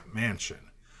mansion.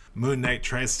 Moon Knight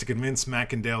tries to convince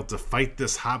Macendale to fight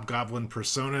this Hobgoblin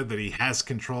persona, that he has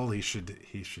control. He should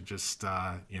just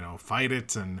fight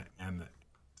it, and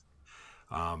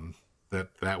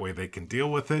that way they can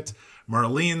deal with it.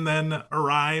 Marlene then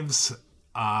arrives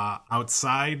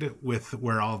outside with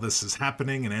where all this is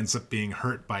happening and ends up being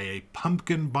hurt by a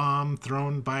pumpkin bomb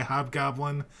thrown by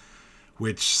Hobgoblin.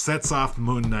 which sets off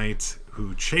Moon Knight,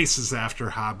 who chases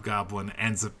after Hobgoblin,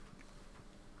 ends up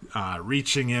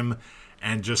reaching him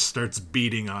and just starts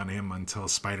beating on him until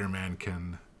Spider-Man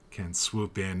can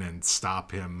swoop in and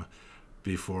stop him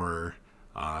before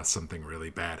something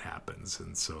really bad happens.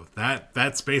 And so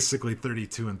that's basically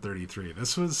 32 and 33.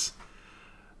 This was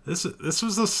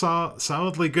a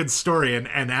solidly good story, and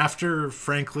after,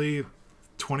 frankly,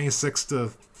 26 to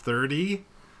 30,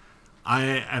 I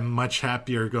am much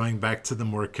happier going back to the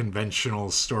more conventional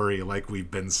story like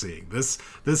we've been seeing. This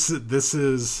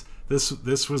was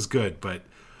good, but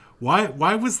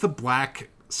why was the black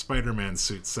Spider-Man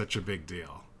suit such a big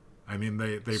deal? I mean,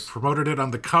 they promoted it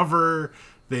on the cover.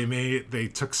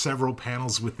 They took several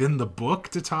panels within the book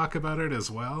to talk about it as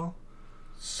well.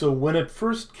 So when it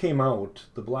first came out,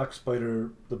 the black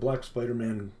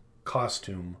Spider-Man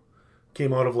costume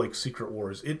came out of like Secret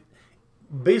Wars. It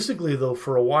basically, though,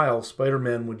 for a while,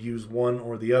 Spider-Man would use one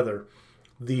or the other.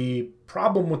 The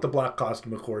problem with the black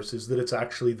costume, of course, is that it's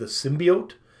actually the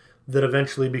symbiote that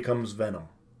eventually becomes Venom.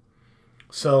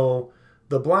 So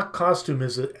the black costume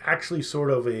is actually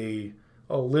sort of a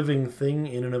living thing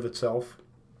in and of itself.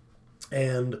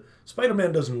 And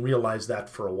Spider-Man doesn't realize that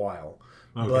for a while.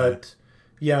 Okay. But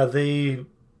yeah, they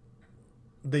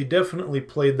definitely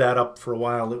played that up for a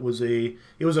while. It was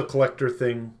a collector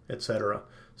thing, etc.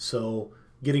 So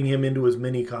getting him into as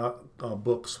many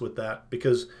books with that,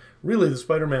 because really the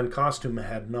Spider-Man costume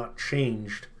had not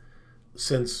changed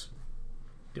since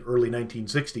the early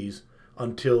 1960s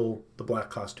until the black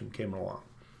costume came along.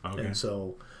 Okay. And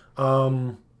so,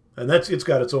 and it's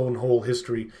got its own whole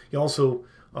history. You also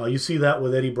you see that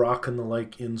with Eddie Brock and the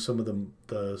like in some of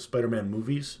the Spider-Man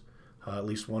movies. At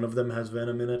least one of them has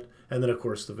Venom in it, and then of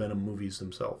course the Venom movies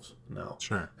themselves now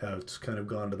have kind of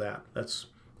gone to that. That's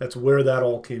where that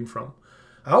all came from.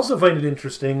 I also find it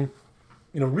interesting,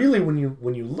 really when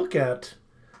you look at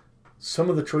some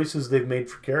of the choices they've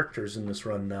made for characters in this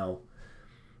run now,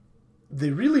 they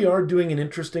really are doing an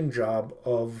interesting job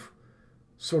of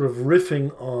sort of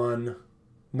riffing on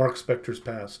Mark Spector's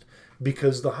past,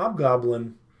 because the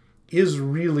Hobgoblin is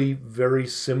really very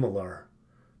similar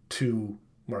to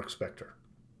Mark Spector.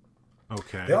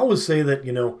 Okay. They always say that,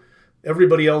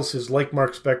 everybody else is like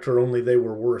Mark Spector, only they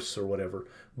were worse or whatever.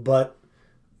 But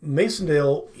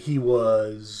Masondale, he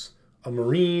was a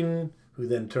Marine who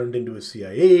then turned into a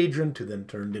CIA agent, who then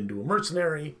turned into a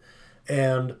mercenary.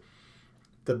 And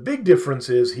the big difference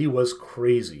is he was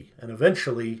crazy. And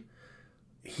eventually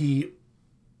he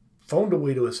found a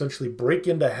way to essentially break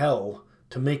into hell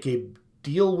to make a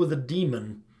deal with a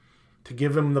demon to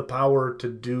give him the power to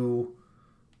do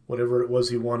whatever it was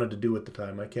he wanted to do at the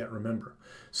time. I can't remember.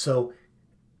 So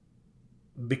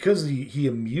because he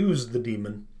amused the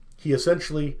demon, he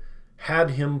essentially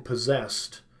had him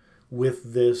possessed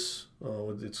with this,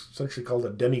 it's essentially called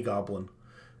a demi-goblin.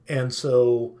 And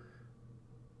so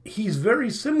he's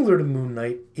very similar to Moon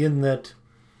Knight in that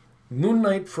Moon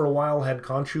Knight for a while had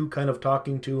Khonshu kind of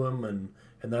talking to him and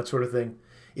that sort of thing.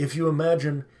 If you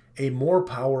imagine a more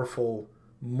powerful,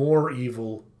 more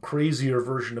evil, crazier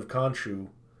version of Khonshu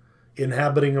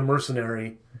inhabiting a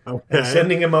mercenary and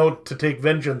sending him out to take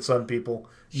vengeance on people,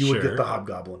 you would get the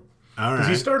Hobgoblin. All right. Because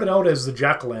he started out as the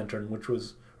Jack-o'-lantern, which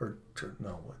was...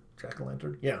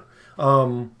 Jack-o'-lantern? Yeah.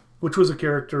 Which was a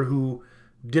character who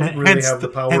didn't really have the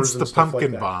powers and stuff like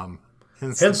that.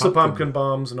 Hence the pumpkin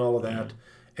bombs and all of that.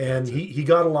 Yeah. And he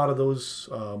got a lot of those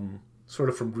sort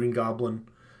of from Green Goblin.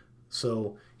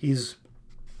 So he's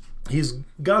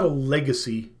got a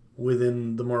legacy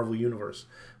within the Marvel Universe.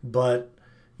 But...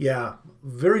 yeah,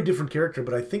 very different character,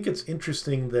 but I think it's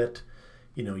interesting that,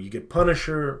 you get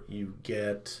Punisher, you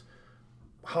get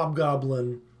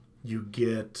Hobgoblin, you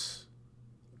get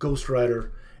Ghost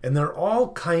Rider, and they're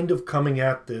all kind of coming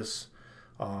at this.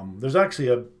 There's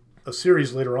actually a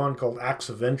series later on called Acts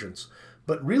of Vengeance,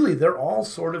 but really they're all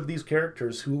sort of these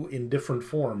characters who, in different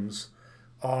forms,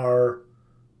 are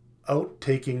out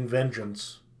taking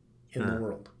vengeance in the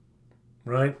world,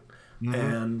 right? Mm-hmm.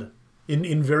 And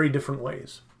in very different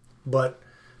ways. But,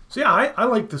 so yeah, I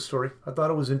liked this story. I thought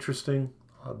it was interesting.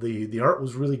 The art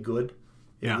was really good.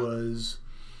 It was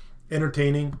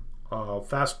entertaining,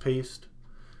 fast-paced.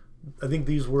 I think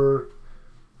these were,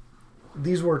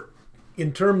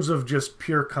 in terms of just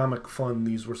pure comic fun,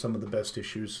 these were some of the best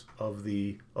issues of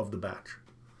the batch.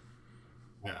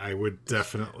 I would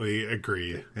definitely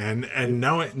agree. And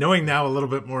knowing now a little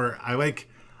bit more,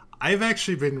 I've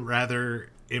actually been rather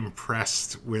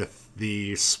impressed with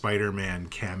the Spider-Man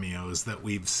cameos that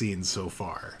we've seen so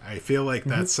far. I feel like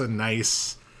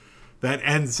that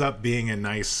ends up being a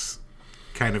nice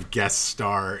kind of guest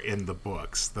star in the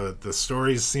books. The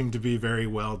stories seem to be very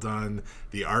well done.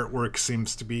 The artwork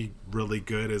seems to be really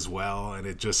good as well, and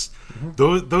it just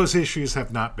those issues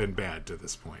have not been bad to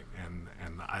this point, and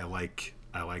I like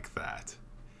that.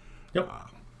 Yep.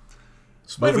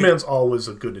 Spider-Man's always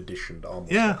a good addition to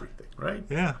almost everything, right?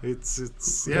 Yeah,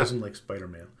 it's Who doesn't like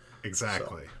Spider-Man?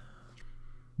 Exactly. So.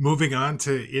 Moving on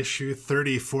to issue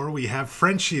 34, we have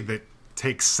Frenchie that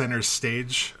takes center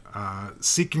stage,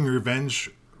 seeking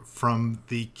revenge from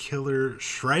the killer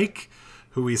Shrike,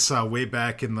 who we saw way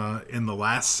back in the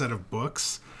last set of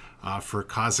books, for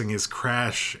causing his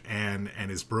crash and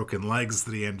his broken legs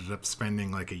that he ended up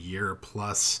spending like a year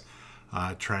plus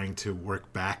trying to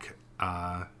work back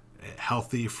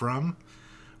healthy from.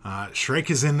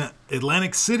 Shrike is in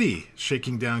Atlantic City,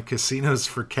 shaking down casinos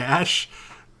for cash.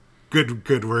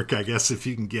 Good work, I guess, if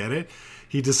you can get it.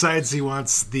 He decides he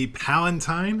wants the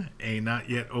Palatine, a not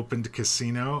yet opened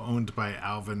casino owned by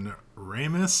Alvin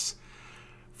Ramis.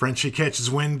 Frenchie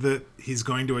catches wind that he's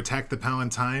going to attack the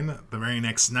Palatine the very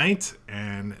next night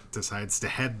and decides to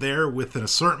head there with an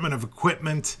assortment of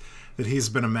equipment that he's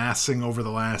been amassing over the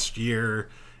last year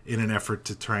in an effort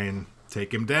to try and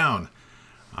take him down.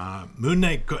 Moon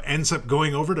Knight ends up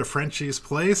going over to Frenchie's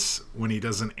place when he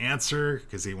doesn't answer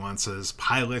because he wants his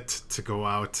pilot to go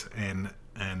out and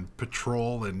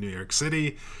patrol in New York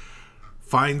City.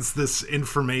 Finds this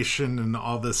information and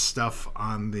all this stuff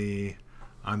on the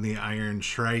Iron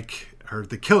Shrike, or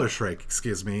the Killer Shrike,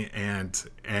 excuse me, and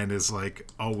is like,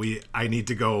 I need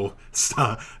to go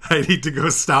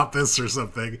stop this or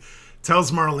something.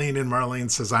 Tells Marlene, and Marlene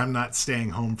says, I'm not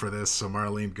staying home for this, so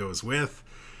Marlene goes with.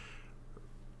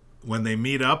 When they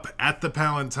meet up at the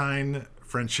Palatine,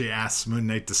 Frenchie asks Moon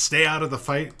Knight to stay out of the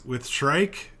fight with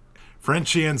Shrike.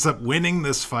 Frenchie ends up winning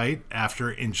this fight after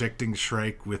injecting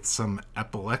Shrike with some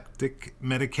epileptic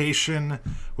medication,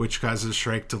 which causes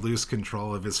Shrike to lose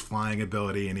control of his flying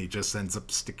ability, and he just ends up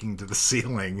sticking to the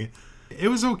ceiling. It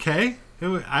was okay.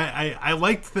 I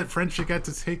liked that Frenchie got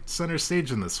to take center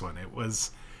stage in this one. It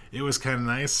was kind of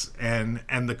nice, and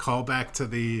the callback to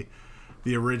the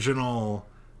original.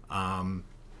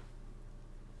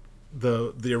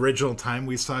 The original time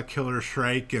we saw Killer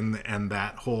Shrike and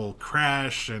that whole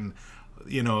crash, and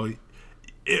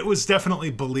it was definitely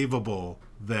believable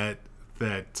that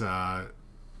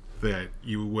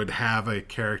you would have a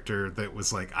character that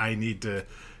was like, I need to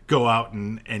go out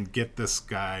and get this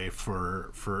guy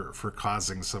for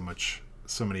causing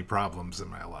so many problems in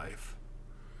my life.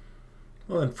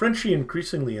 Well, and Frenchie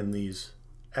increasingly in these,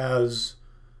 as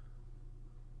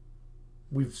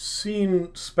we've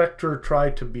seen Spectre try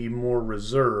to be more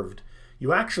reserved,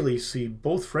 you actually see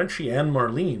both Frenchie and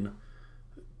Marlene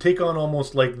take on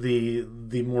almost like the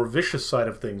more vicious side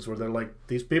of things, where they're like,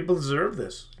 these people deserve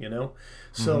this,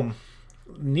 So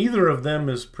neither of them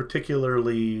is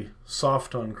particularly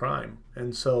soft on crime.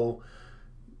 And so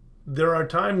there are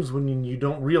times when you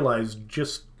don't realize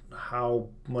just how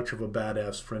much of a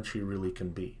badass Frenchie really can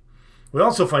be. We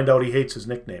also find out he hates his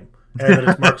nickname, and that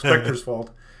it's Mark Spector's fault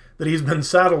that he's been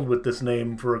saddled with this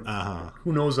name for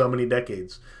who knows how many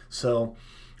decades. So,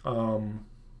 and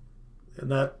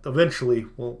that eventually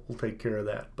we'll take care of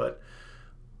that. But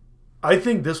I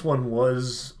think this one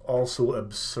was also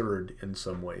absurd in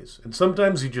some ways. And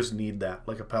sometimes you just need that,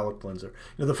 like a palate cleanser.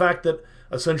 The fact that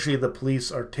essentially the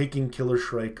police are taking Killer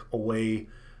Shrike away,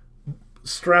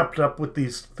 strapped up with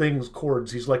these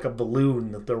cords. He's like a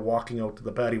balloon that they're walking out to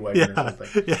the paddy wagon or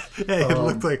something. Yeah, it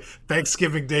looked like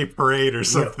Thanksgiving Day parade or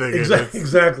something. Yeah,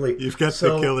 exactly. You've got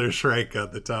the Killer Shrike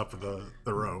on the top of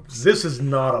the ropes. This is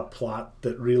not a plot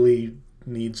that really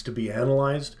needs to be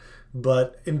analyzed,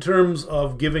 but in terms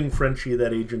of giving Frenchie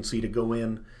that agency to go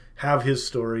in, have his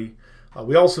story,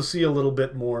 we also see a little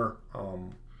bit more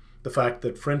the fact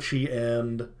that Frenchie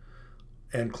and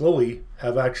Chloe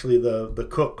have actually, the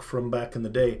cook from back in the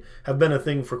day, have been a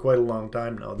thing for quite a long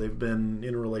time now. They've been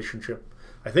in a relationship,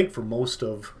 I think, for most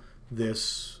of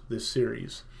this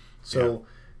series. So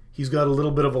he's got a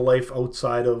little bit of a life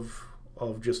outside of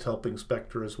just helping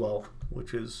Spectre as well,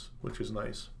 which is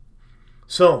nice.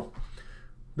 So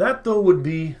that though would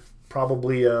be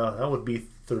probably that would be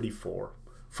 34.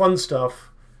 Fun stuff.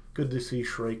 Good to see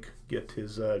Shrike get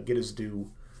his due,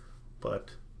 but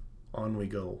on we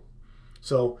go.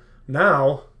 So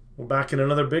now we're back in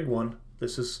another big one.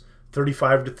 This is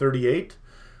 35 to 38.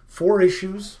 4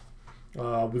 issues.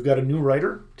 We've got a new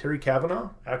writer, Terry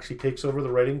Kavanagh, actually takes over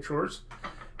the writing chores.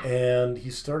 And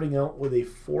he's starting out with a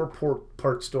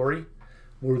 4-part story.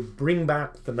 We'll bring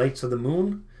back the Knights of the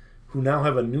Moon, who now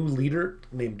have a new leader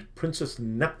named Princess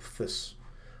Nephthys.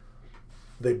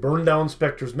 They burn down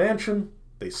Spectre's mansion.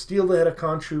 They steal the head of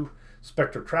Khonshu.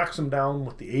 Spectre tracks him down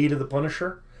with the aid of the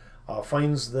Punisher,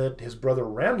 finds that his brother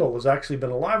Randall has actually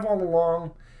been alive all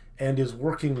along and is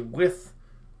working with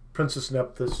Princess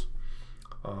Nephthys,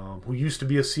 who used to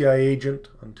be a CIA agent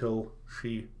until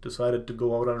she decided to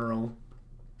go out on her own.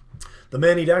 The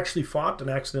man he'd actually fought and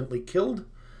accidentally killed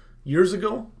years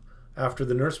ago after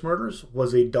the nurse murders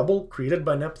was a double created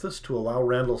by Nephthys to allow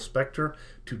Randall's Spectre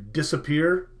to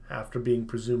disappear after being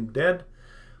presumed dead.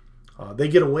 They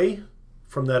get away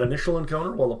from that initial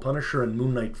encounter while the Punisher and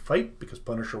Moon Knight fight, because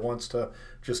Punisher wants to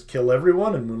just kill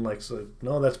everyone and Moon Knight's like,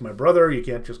 no, that's my brother, you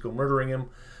can't just go murdering him.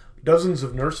 Dozens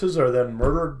of nurses are then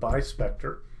murdered by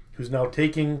Spectre, who's now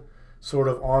taking sort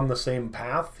of on the same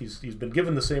path. He's been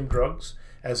given the same drugs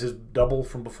as his double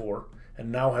from before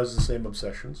and now has the same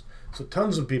obsessions. So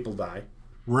tons of people die.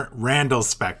 Randall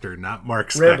Spectre, not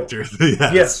Mark Spectre.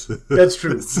 Yes, that's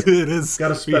true. It is. Got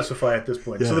to specify at this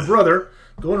point. Yeah. So the brother,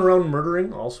 going around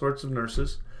murdering all sorts of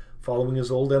nurses, following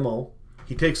his old MO,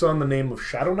 he takes on the name of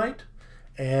Shadow Knight,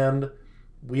 and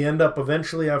we end up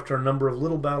eventually, after a number of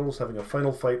little battles, having a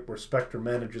final fight where Spectre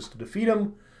manages to defeat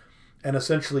him and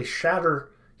essentially shatter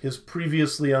his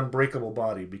previously unbreakable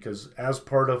body, because as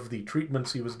part of the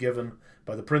treatments he was given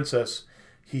by the princess,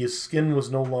 his skin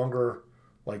was no longer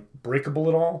like breakable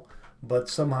at all, but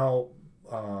somehow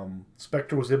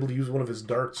Spectre was able to use one of his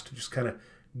darts to just kind of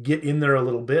get in there a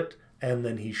little bit, and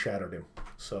then he shattered him.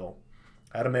 So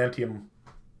adamantium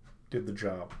did the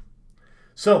job.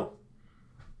 So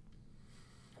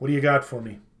what do you got for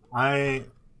me?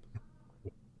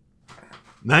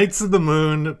 Knights of the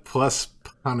Moon plus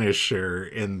Punisher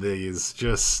in these,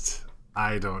 just,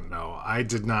 I don't know. I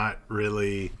did not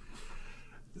really...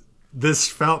 This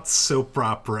felt soap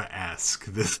opera-esque,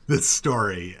 this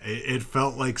story. It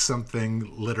felt like something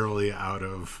literally out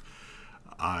of,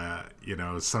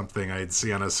 something I'd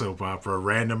see on a soap opera. A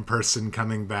random person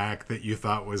coming back that you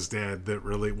thought was dead that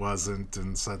really wasn't,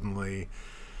 and suddenly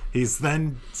he's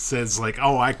then says, like,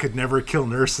 oh, I could never kill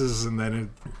nurses, and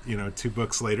then, 2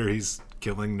 books later he's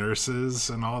killing nurses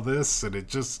and all this, and it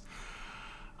just...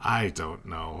 I don't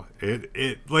know.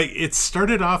 It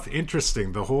started off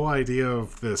interesting. The whole idea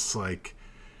of this, like,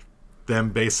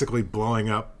 them basically blowing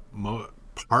up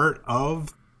part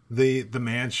of the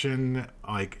mansion.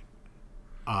 Like,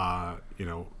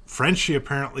 Frenchie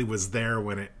apparently was there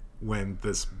when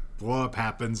this blow up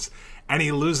happens, and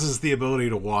he loses the ability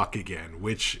to walk again,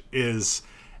 which is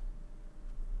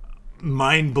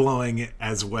mind blowing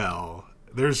as well.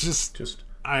 There's just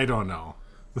I don't know.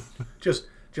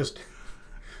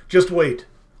 Just wait.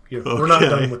 We're not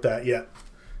done with that yet.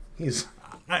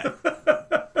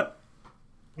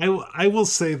 I will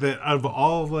say that of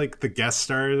all, like, the guest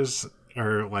stars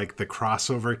or, like, the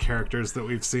crossover characters that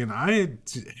we've seen, I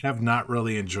have not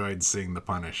really enjoyed seeing the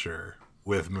Punisher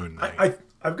with Moon Knight.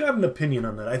 I've got an opinion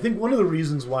on that. I think one of the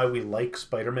reasons why we like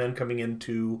Spider-Man coming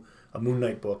into a Moon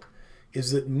Knight book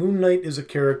is that Moon Knight is a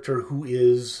character who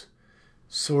is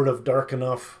sort of dark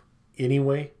enough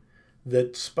anyway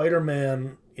that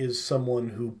Spider-Man is someone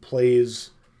who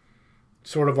plays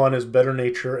sort of on his better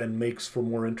nature and makes for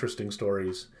more interesting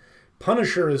stories.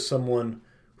 Punisher is someone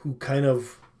who kind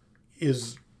of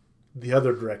is the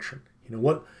other direction.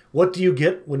 What do you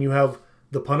get when you have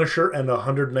the Punisher and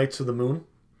 100 Knights of the Moon?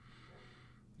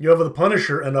 You have the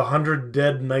Punisher and 100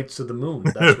 dead Knights of the Moon.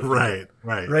 That's what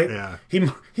right. Yeah.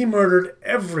 He murdered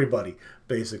everybody,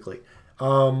 basically.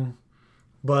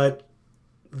 But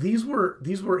these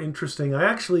were interesting.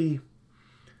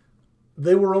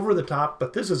 They were over the top,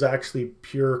 but this is actually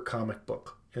pure comic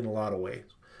book in a lot of ways.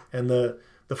 And the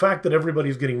fact that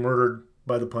everybody's getting murdered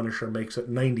by the Punisher makes it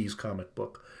 90s comic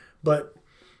book. But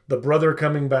the brother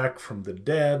coming back from the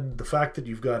dead, the fact that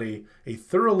you've got a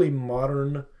thoroughly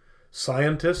modern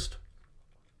scientist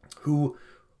who,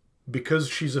 because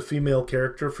she's a female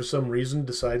character, for some reason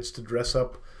decides to dress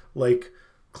up like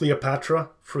Cleopatra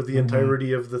for the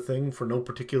entirety of the thing for no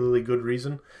particularly good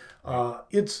reason.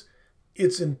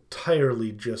 It's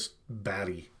entirely just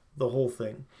batty, the whole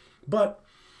thing. But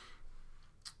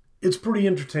it's pretty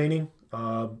entertaining.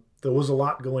 There was a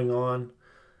lot going on.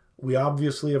 We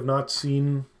obviously have not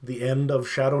seen the end of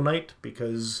Shadow Knight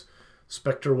because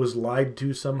Spectre was lied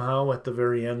to somehow at the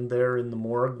very end there in the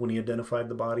morgue when he identified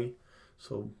the body.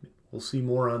 So we'll see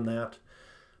more on that.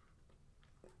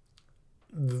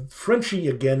 Frenchie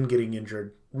again getting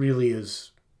injured really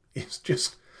it's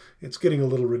getting a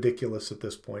little ridiculous at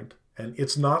this point. And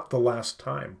it's not the last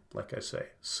time, like I say.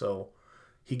 So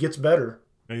he gets better.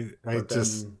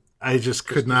 I just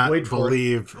could not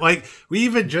believe, like, we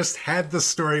even just had the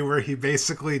story where he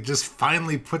basically just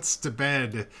finally puts to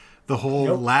bed the whole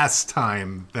Yep. last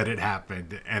time that it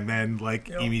happened, and then Yep.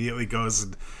 immediately goes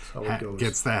and goes.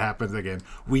 gets that happens again.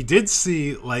 We did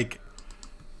see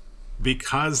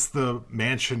because the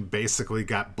mansion basically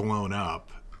got blown up,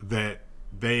 that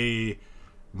they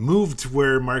moved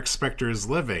where Mark Spector is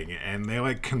living, and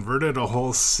they converted a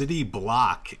whole city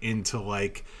block into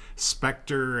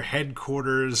Spectre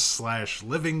headquarters /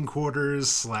 living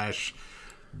quarters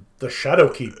 / The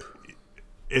Shadowkeep.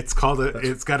 it's got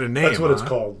a name. That's what it's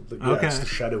called. Okay. It's the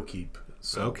Shadowkeep.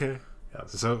 So, Okay. yeah,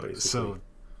 So basically.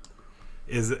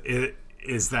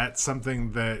 is that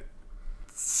something that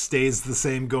stays the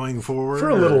same going forward? For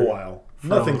a little while.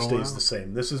 Nothing little stays while? the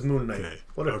same. This is Moon Knight. Okay.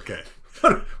 What Okay.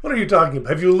 What are you talking about?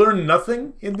 Have you learned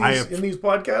nothing in these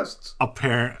podcasts?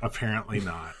 Apparently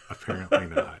not. Apparently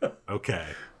not. Okay.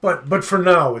 But for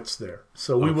now, it's there.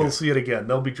 So we will Okay. see it again.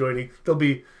 They'll be joining. They'll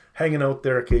be hanging out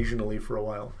there occasionally for a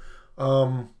while.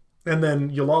 And then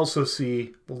you'll also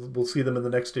see, we'll see them in the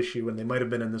next issue, and they might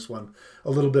have been in this one,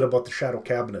 a little bit about the Shadow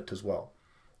Cabinet as well.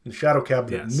 And the Shadow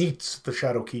Cabinet meets the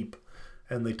Shadow Keep,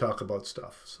 and they talk about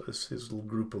stuff. So it's his little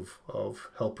group of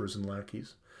helpers and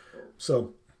lackeys.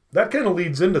 So that kind of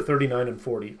leads into 39 and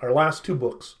 40, our last two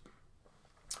books,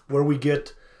 where we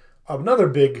get another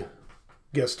big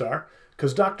guest star,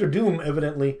 because Dr. Doom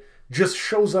evidently just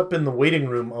shows up in the waiting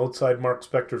room outside Mark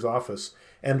Spector's office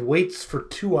and waits for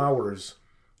 2 hours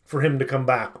for him to come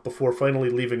back before finally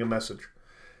leaving a message.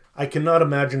 I cannot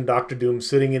imagine Dr. Doom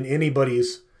sitting in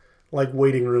anybody's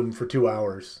waiting room for 2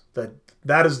 hours.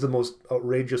 That is the most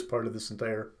outrageous part of this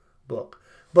entire book.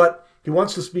 But he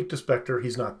wants to speak to Spector.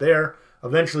 He's not there.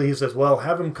 Eventually he says, well,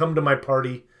 have him come to my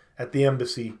party at the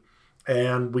embassy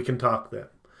and we can talk then.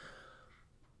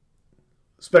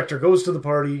 Spector goes to the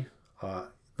party.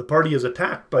 The party is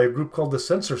attacked by a group called the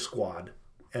Censor Squad,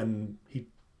 and he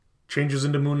changes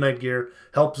into Moon Knight gear,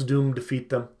 helps Doom defeat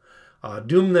them.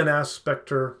 Doom then asks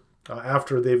Spector,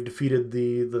 after they've defeated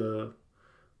the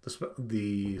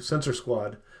Censor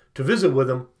Squad, to visit with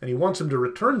him, and he wants him to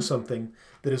return something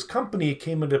that his company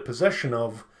came into possession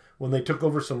of when they took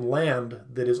over some land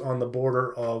that is on the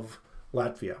border of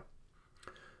Latvia.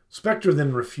 Spector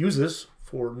then refuses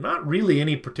for not really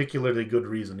any particularly good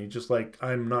reason. He's just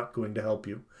I'm not going to help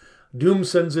you. Doom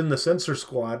sends in the Censor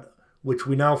Squad, which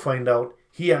we now find out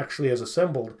he actually has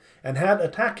assembled, and had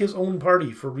attack his own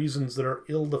party for reasons that are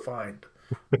ill-defined.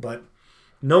 But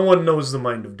no one knows the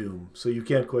mind of Doom, so you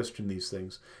can't question these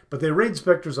things. But they raid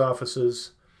Spector's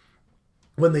offices.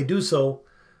 When they do so,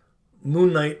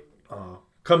 Moon Knight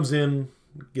comes in,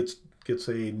 gets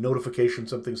a notification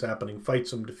something's happening,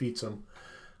 fights him, defeats him.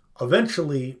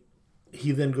 Eventually,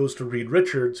 he then goes to Reed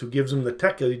Richards, who gives him the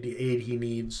tech aid he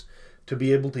needs to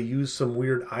be able to use some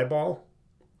weird eyeball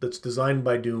that's designed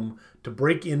by Doom to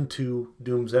break into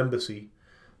Doom's embassy.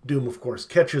 Doom, of course,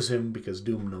 catches him because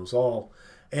Doom knows all.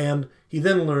 And he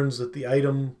then learns that the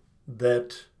item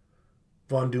that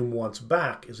Von Doom wants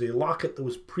back is a locket that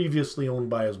was previously owned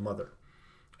by his mother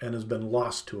and has been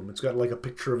lost to him. It's got a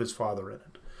picture of his father in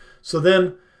it. So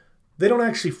then they don't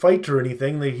actually fight or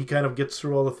anything. He kind of gets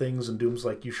through all the things, and Doom's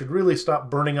like, you should really stop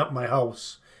burning up my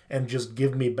house and just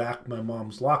give me back my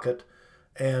mom's locket.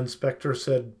 And Spector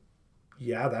said,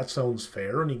 yeah, that sounds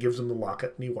fair, and he gives him the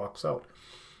locket, and he walks out.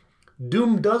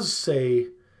 Doom does say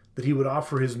that he would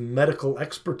offer his medical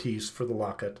expertise for the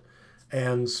locket,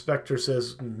 and Spector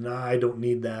says, nah, I don't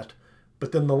need that.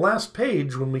 But then the last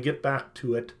page, when we get back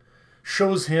to it,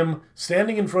 shows him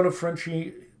standing in front of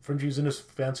Frenchie. Frenchie's in his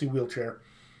fancy wheelchair,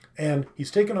 and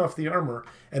he's taken off the armor,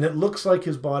 and it looks like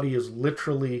his body is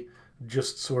literally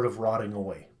just sort of rotting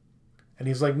away. And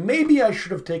he's like, maybe I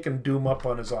should have taken Doom up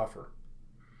on his offer.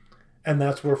 And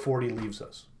that's where 40 leaves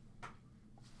us.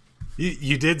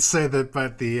 You did say that by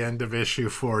the end of issue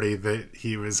 40 that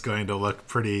he was going to look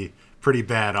pretty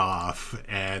bad off,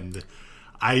 and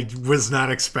I was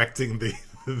not expecting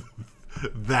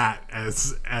that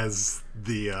as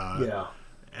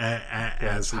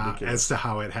to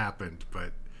how it happened.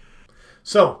 But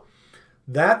so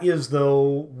that is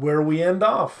though where we end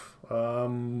off.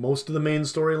 Most of the main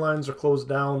storylines are closed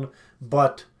down,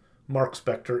 but Mark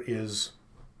Spector is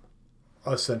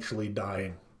essentially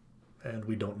dying, and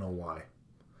we don't know why.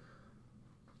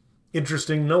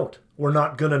 Interesting note, we're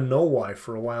not going to know why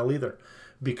for a while either,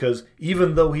 because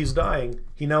even though he's dying,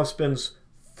 he now spends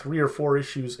 3 or 4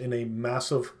 issues in a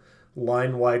massive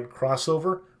line-wide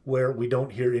crossover where we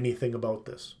don't hear anything about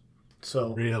this.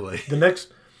 So really, the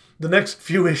next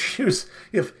few issues,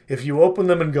 if you open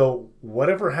them and go,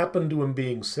 whatever happened to him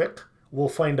being sick, we'll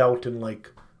find out in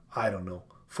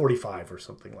 45 or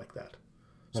something like that.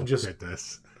 So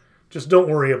just don't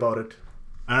worry about it.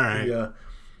 All right.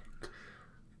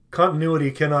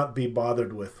 continuity cannot be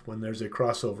bothered with when there's a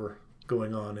crossover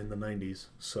going on in the 90s.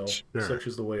 So such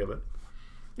is the way of it.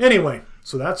 Anyway,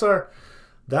 so that's our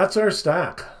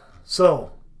stack.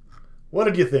 So, what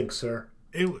did you think, sir?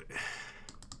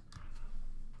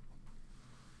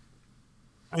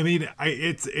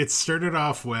 It started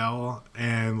off well,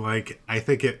 and like I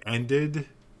think it ended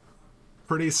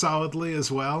pretty solidly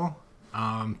as well.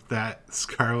 That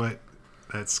Scarlet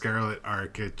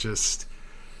arc, it just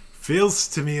feels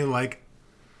to me like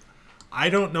I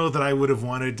don't know that I would have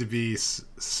wanted to be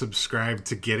subscribed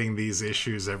to getting these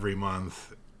issues every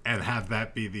month and have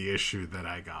that be the issue that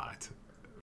I got.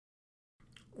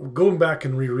 Going back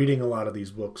and rereading a lot of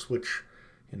these books, which,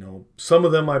 some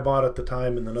of them I bought at the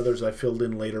time and then others I filled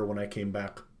in later when I came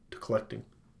back to collecting.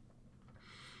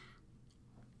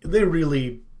 They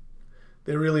really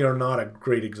are not a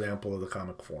great example of the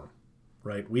comic form,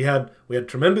 right? We had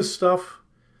tremendous stuff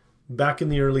back in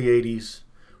the early 80s.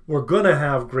 We're going to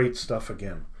have great stuff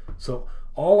again. So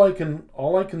all I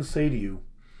can say to you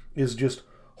is just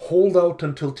hold out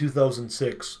until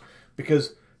 2006,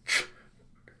 because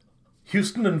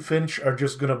Houston and Finch are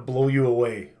just going to blow you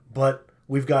away, but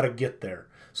we've got to get there.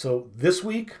 So this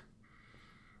week,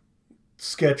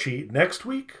 sketchy. Next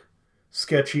week,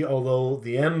 sketchy, although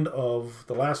the end of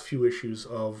the last few issues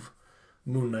of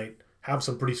Moon Knight have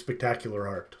some pretty spectacular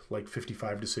art, like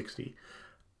 55 to 60.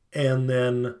 And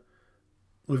then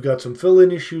we've got some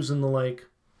fill-in issues and the like,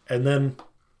 and then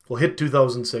we'll hit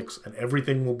 2006 and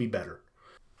everything will be better.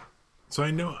 So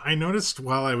I noticed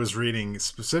while I was reading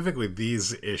specifically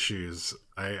these issues,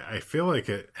 I feel like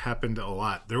it happened a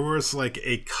lot. There was like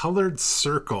a colored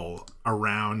circle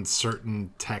around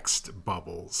certain text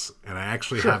bubbles, and I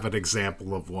actually have an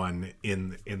example of one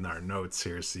in our notes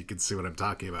here, so you can see what I'm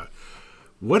talking about.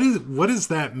 What does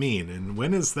that mean, and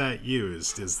when is that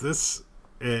used? Is this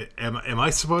am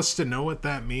I supposed to know what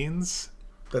that means?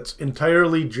 That's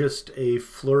entirely just a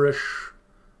flourish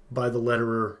by the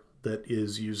letterer that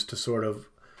is used to sort of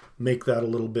make that a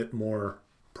little bit more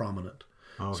prominent.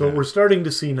 Okay. So what we're starting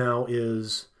to see now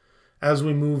is, as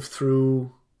we move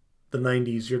through the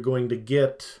 90s, you're going to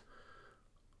get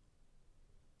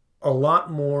a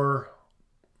lot more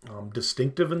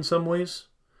distinctive in some ways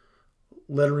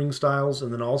lettering styles,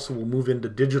 and then also we'll move into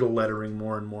digital lettering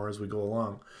more and more as we go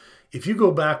along. If you go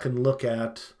back and look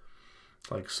at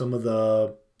like some of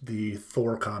the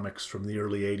Thor comics from the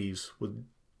early 80s,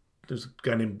 there's a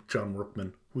guy named John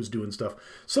Workman who's doing stuff.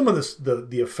 Some of this,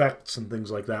 the effects and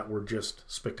things like that were just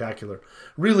spectacular.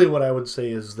 Really what I would say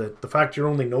is that the fact you're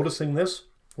only noticing this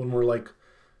when we're like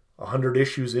 100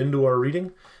 issues into our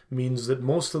reading means that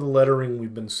most of the lettering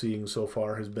we've been seeing so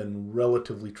far has been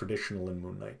relatively traditional in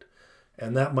Moon Knight.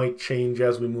 And that might change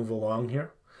as we move along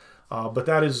here. But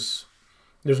there's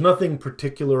nothing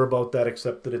particular about that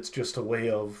except that it's just a way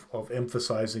of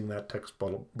emphasizing that text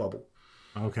bubble.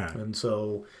 Okay. And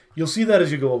so you'll see that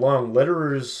as you go along.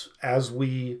 Letterers, as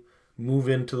we move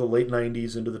into the late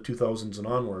 90s, into the 2000s and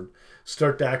onward,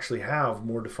 start to actually have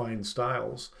more defined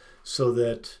styles so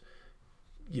that,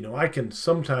 I can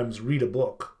sometimes read a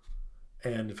book.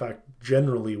 And in fact,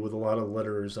 generally with a lot of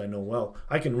letterers I know well,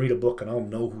 I can read a book and I'll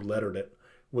know who lettered it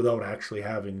without actually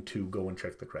having to go and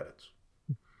check the credits.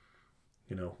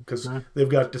 Because they've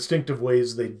got distinctive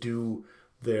ways they do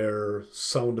their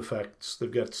sound effects. They've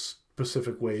got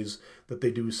specific ways that they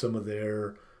do some of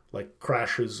their like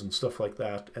crashes and stuff like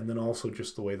that, and then also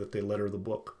just the way that they letter the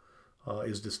book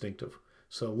is distinctive.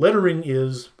 So lettering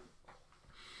is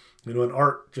an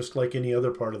art just like any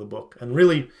other part of the book. And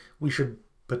really we should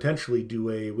potentially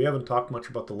we haven't talked much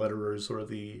about the letterers or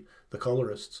the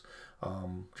colorists,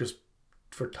 just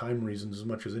for time reasons as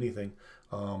much as anything,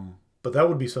 but that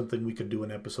would be something we could do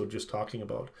an episode just talking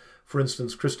about. For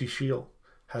instance, Christy Shield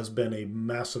has been a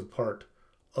massive part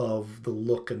of the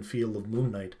look and feel of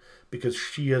Moon Knight because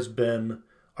she has been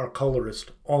our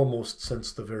colorist almost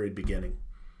since the very beginning.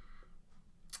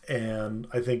 And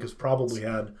I think has probably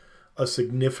had a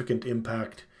significant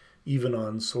impact even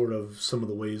on sort of some of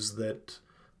the ways that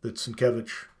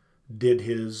Sienkiewicz did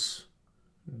his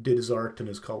art and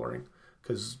his coloring,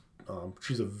 because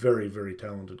she's a very, very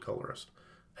talented colorist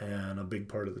and a big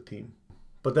part of the team.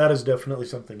 But that is definitely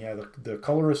something, the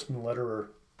colorist and the letterer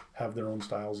have their own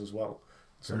styles as well.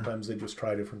 Sometimes they just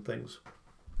try different things.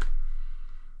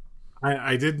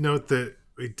 I did note that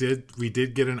we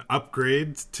did get an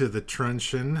upgrade to the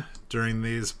truncheon during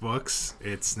these books.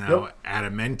 It's now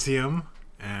adamantium,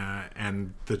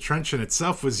 and the truncheon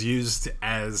itself was used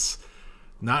as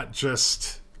not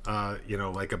just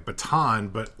like a baton,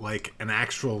 but like an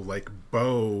actual like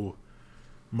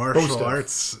martial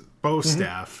arts bow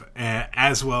staff,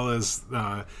 as well as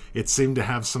it seemed to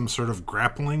have some sort of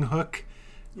grappling hook.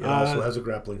 It also has a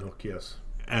grappling hook, yes.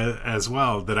 As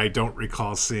well, that I don't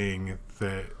recall seeing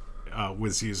that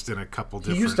was used in a couple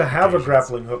different He used to have occasions. a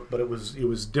grappling hook, but it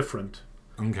was different.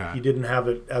 Okay. He didn't have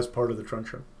it as part of the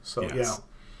truncheon. So, Yes.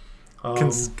 yeah.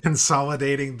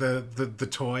 Consolidating the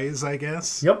toys, I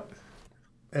guess. Yep.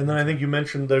 And then I think you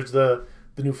mentioned there's the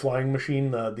new flying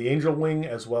machine, the Angel Wing,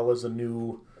 as well as a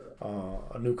new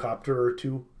copter or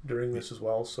two during this as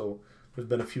well. So there's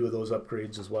been a few of those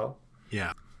upgrades as well.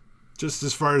 Yeah. Just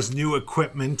as far as new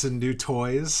equipment and new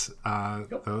toys,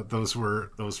 those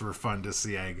were fun to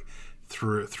see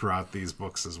throughout these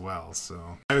books as well. So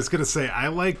I was going to say I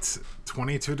liked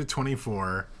 22 to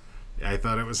 24. I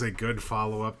thought it was a good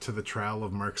follow-up to the trial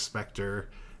of Mark Spector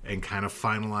and kind of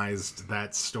finalized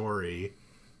that story,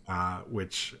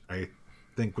 which I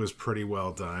think was pretty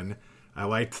well done. I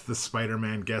liked the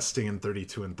Spider-Man guesting in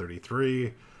 32 and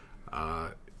 33.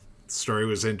 Story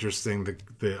was interesting.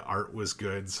 The art was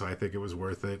good, so I think it was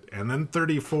worth it. And then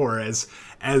 34,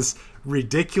 as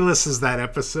ridiculous as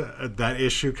that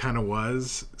issue kind of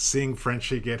was, seeing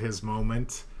Frenchie get his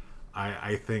moment,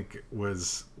 I think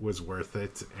was worth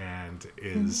it, and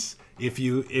is if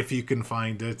you can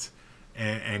find it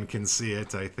and can see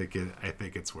it, I think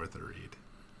it's worth a read.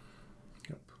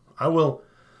 Yep. I will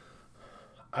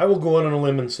go on a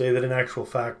limb and say that in actual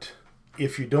fact,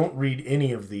 if you don't read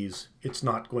any of these, it's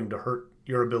not going to hurt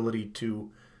your ability to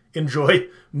enjoy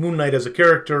Moon Knight as a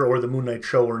character or the Moon Knight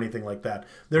show or anything like that.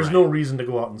 There's no reason to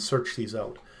go out and search these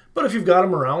out. But if you've got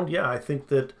them around, yeah, I think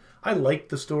that I liked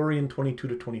the story in 22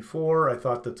 to 24. I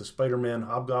thought that the Spider-Man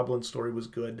Hobgoblin story was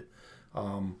good.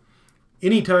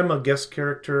 Anytime a guest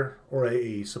character or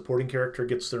a supporting character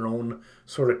gets their own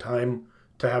sort of time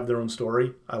to have their own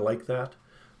story, I like that.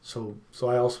 So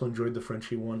I also enjoyed the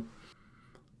Frenchie one.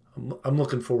 I'm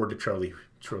looking forward to Charlie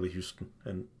Houston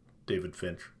and David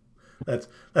Finch. That's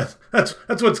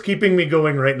what's keeping me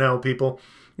going right now, people.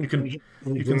 You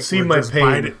can see my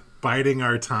pain. Biding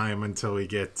our time until we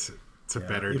get to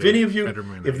better. If any of you,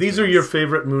 if these are your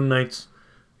favorite Moon Knights,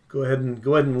 go ahead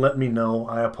and let me know.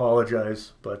 I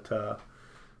apologize, but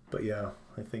yeah,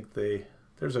 I think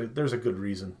there's a good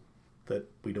reason that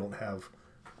we don't have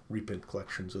reprint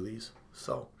collections of these.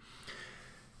 So.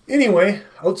 Anyway,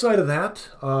 outside of that,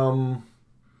 I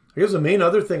guess the main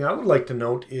other thing I would like to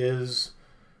note is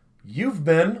you've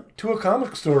been to a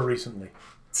comic store recently.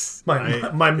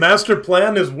 My master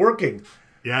plan is working.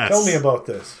 Yes. Tell me about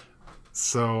this.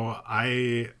 So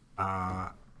I've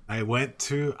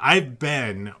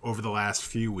been over the last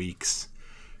few weeks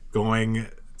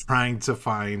trying to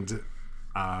find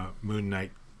Moon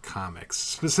Knight comics.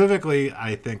 Specifically,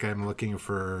 I think I'm looking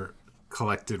for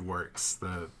collected works,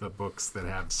 the books that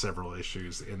have several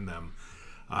issues in them,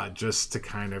 just to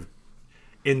kind of,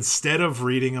 instead of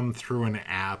reading them through an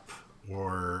app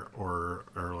or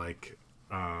like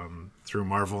through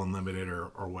Marvel Unlimited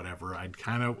or whatever, I'd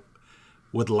kind of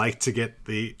would like to get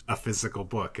a physical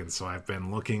book, and so I've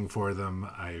been looking for them.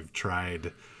 I've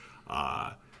tried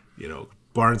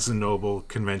Barnes and Noble,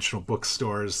 conventional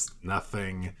bookstores,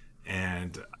 nothing.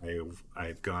 And I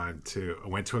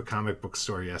went to a comic book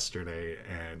store yesterday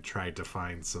and tried to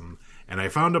find some, and I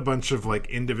found a bunch of like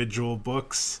individual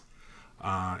books.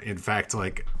 In fact,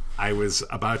 like I was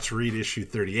about to read issue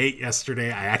 38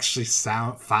 yesterday. I actually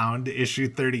found issue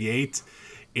 38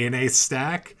 in a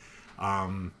stack.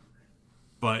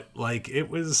 But like it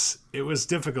was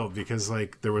difficult because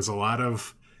like there was a lot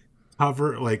of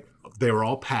cover, like they were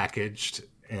all packaged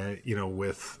and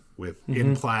with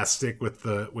in plastic with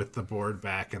the board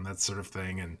back and that sort of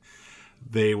thing, and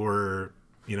they were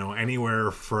anywhere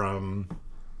from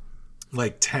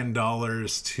like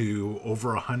 $10 to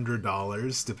over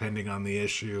 $100 depending on the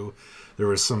issue. There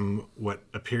were some what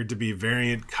appeared to be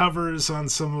variant covers on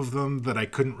some of them that I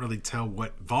couldn't really tell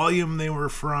what volume they were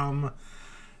from,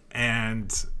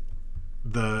 and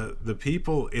the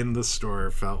people in the store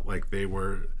felt like they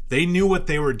knew what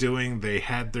they were doing. They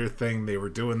had their thing, they were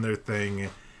doing their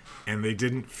thing, and they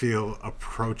didn't feel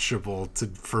approachable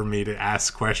for me to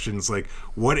ask questions like,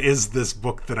 what is this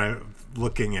book that I'm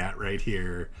looking at right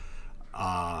here?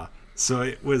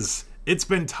 So it's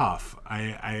been tough.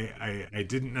 I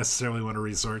didn't necessarily want to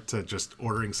resort to just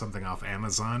ordering something off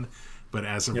Amazon, but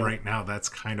as of right now, that's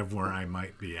kind of where I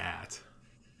might be at.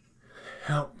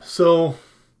 So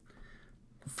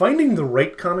finding the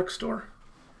right comic store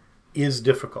is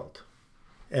difficult.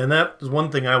 And that is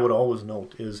one thing I would always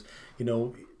note is,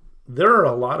 there are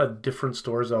a lot of different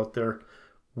stores out there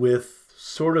with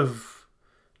sort of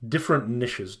different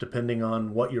niches depending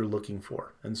on what you're looking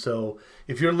for. And so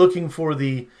if you're looking for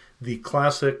the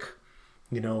classic,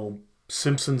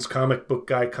 Simpsons comic book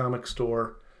guy comic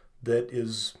store that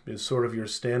is sort of your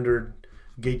standard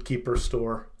gatekeeper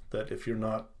store, that if you're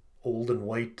not old and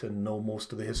white and know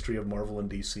most of the history of Marvel and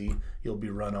DC, you'll be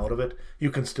run out of it. You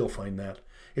can still find that.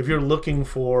 If you're looking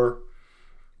for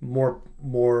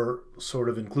more sort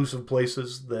of inclusive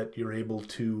places that you're able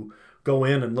to go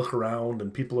in and look around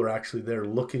and people are actually there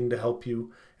looking to help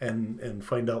you and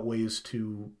find out ways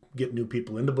to get new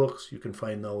people into books, you can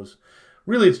find those.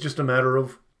 Really, it's just a matter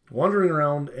of wandering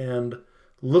around and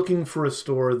looking for a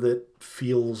store that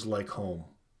feels like home,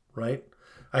 right?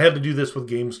 I had to do this with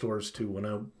game stores too.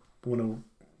 When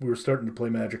we were starting to play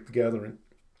Magic the Gathering,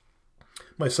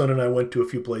 my son and I went to a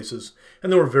few places,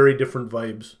 and there were very different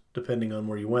vibes depending on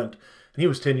where you went. And he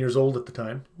was 10 years old at the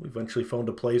time. We eventually found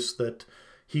a place that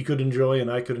he could enjoy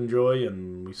and I could enjoy,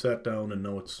 and we sat down, and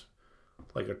now it's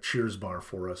like a Cheers bar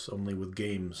for us, only with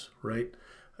games, right?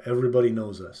 Everybody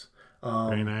knows us.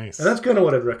 Very nice. And that's kind of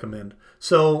what I'd recommend.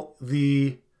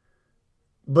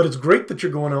 But it's great that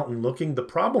you're going out and looking. The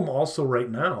problem also right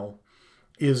now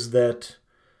is that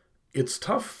it's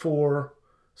tough for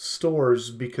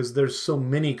stores because there's so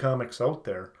many comics out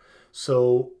there.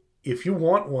 So if you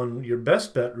want one, your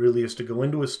best bet really is to go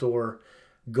into a store,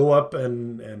 go up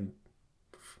and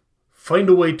find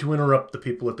a way to interrupt the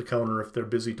people at the counter if they're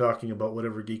busy talking about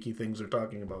whatever geeky things they're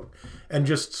talking about, and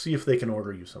just see if they can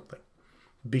order you something.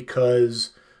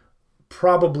 Because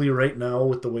probably right now,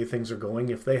 with the way things are going,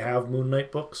 if they have Moon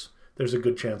Knight books, there's a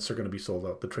good chance they're going to be sold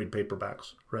out, the trade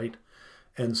paperbacks, right?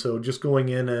 And so just going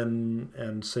in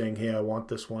and saying, hey, I want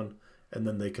this one, and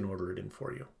then they can order it in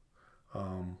for you.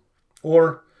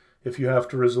 Or if you have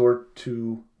to resort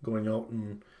to going out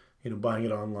and buying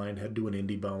it online, head to an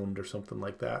IndieBound or something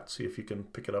like that. See if you can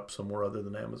pick it up somewhere other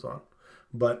than Amazon.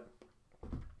 But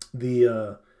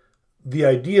the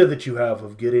idea that you have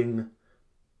of getting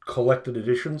collected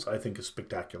editions, I think, is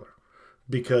spectacular,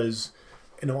 because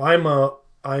I'm a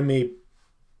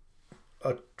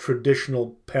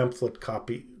traditional pamphlet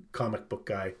comic book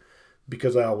guy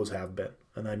because I always have been,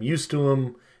 and I'm used to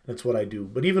them, and it's what I do.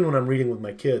 But even when I'm reading with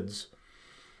my kids,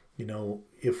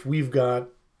 if we've got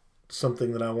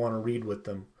something that I want to read with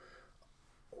them,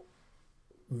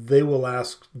 they will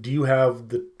ask, do you have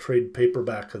the trade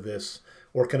paperback of this,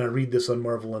 or can I read this on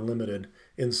Marvel Unlimited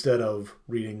instead of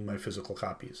reading my physical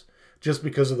copies? Just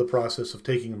because of the process of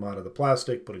taking them out of the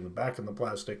plastic, putting them back in the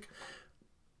plastic,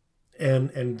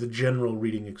 and the general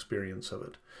reading experience of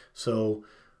it. So,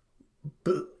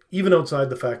 but even outside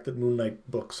the fact that Moon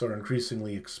Knight books are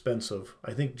increasingly expensive,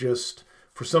 I think just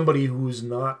for somebody who's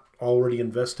not already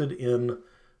invested in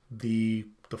the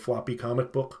floppy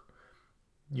comic book,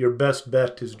 your best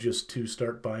bet is just to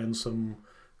start buying some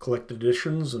collected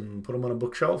editions and put them on a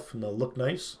bookshelf, and they'll look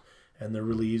nice, and they're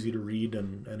really easy to read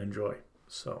and enjoy.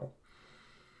 So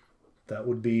that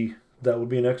would be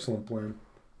an excellent plan.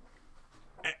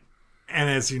 And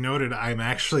as you noted, I'm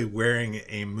actually wearing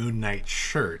a Moon Knight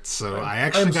shirt. So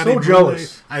I'm so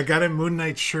jealous. I got a Moon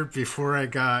Knight shirt before I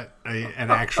got an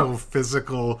actual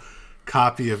physical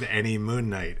copy of any Moon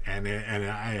Knight, and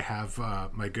I have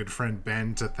my good friend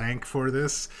Ben to thank for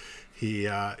this. He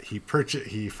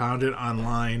found it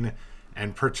online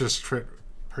and purchased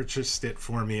it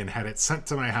for me and had it sent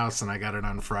to my house, and I got it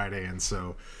on Friday. And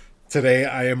so today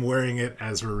I am wearing it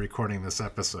as we're recording this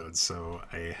episode. So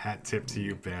a hat tip to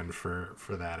you, Ben, for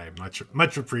that. I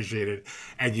much appreciate it,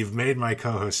 and you've made my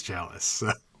co-host jealous.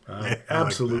 So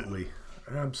absolutely,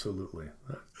 absolutely,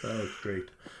 that was great.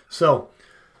 So.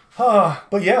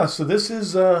 But yeah, so this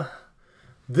is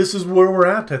where we're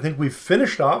at. I think we've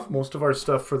finished off most of our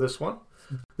stuff for this one.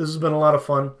 This has been a lot of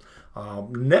fun.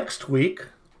 Next week,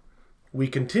 we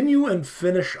continue and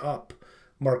finish up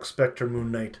Mark Spector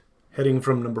Moon Knight, heading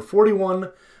from number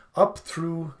 41 up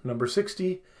through number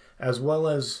 60, as well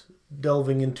as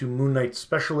delving into Moon Knight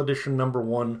Special Edition number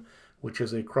 1, which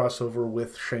is a crossover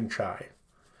with Shang-Chi.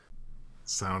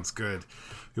 Sounds good.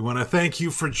 We want to thank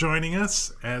you for joining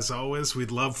us. As always,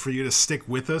 we'd love for you to stick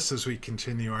with us as we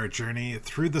continue our journey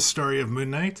through the story of Moon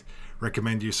Knight.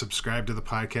 Recommend you subscribe to the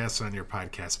podcast on your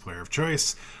podcast player of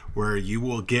choice, where you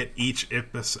will get each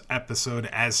episode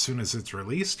as soon as it's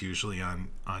released, usually on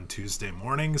Tuesday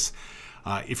mornings.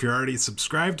 If you're already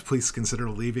subscribed, please consider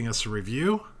leaving us a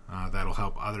review. That'll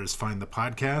help others find the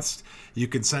podcast. You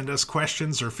can send us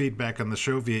questions or feedback on the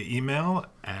show via email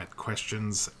at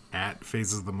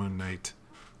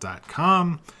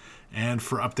questions@phasesofthemoonnight.com. And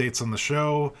for updates on the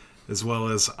show, as well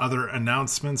as other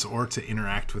announcements, or to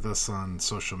interact with us on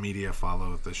social media,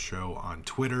 follow the show on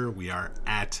Twitter. We are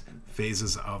at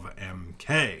Phases of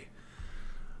MK.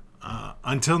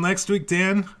 Until next week,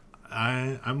 Dan,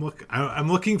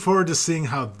 I'm looking forward to seeing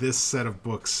how this set of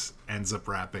books ends up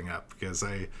wrapping up, because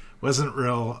I wasn't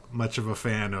real much of a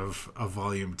fan of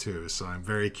Volume 2, so I'm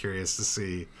very curious to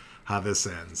see how this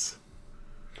ends.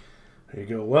 There you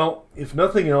go. Well, if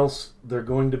nothing else, they're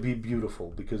going to be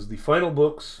beautiful, because the final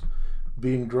books,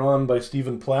 being drawn by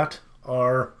Stephen Platt,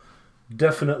 are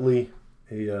definitely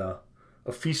a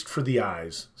feast for the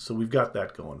eyes. So we've got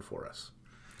that going for us.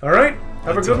 All right.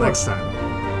 Have a good one. Next time.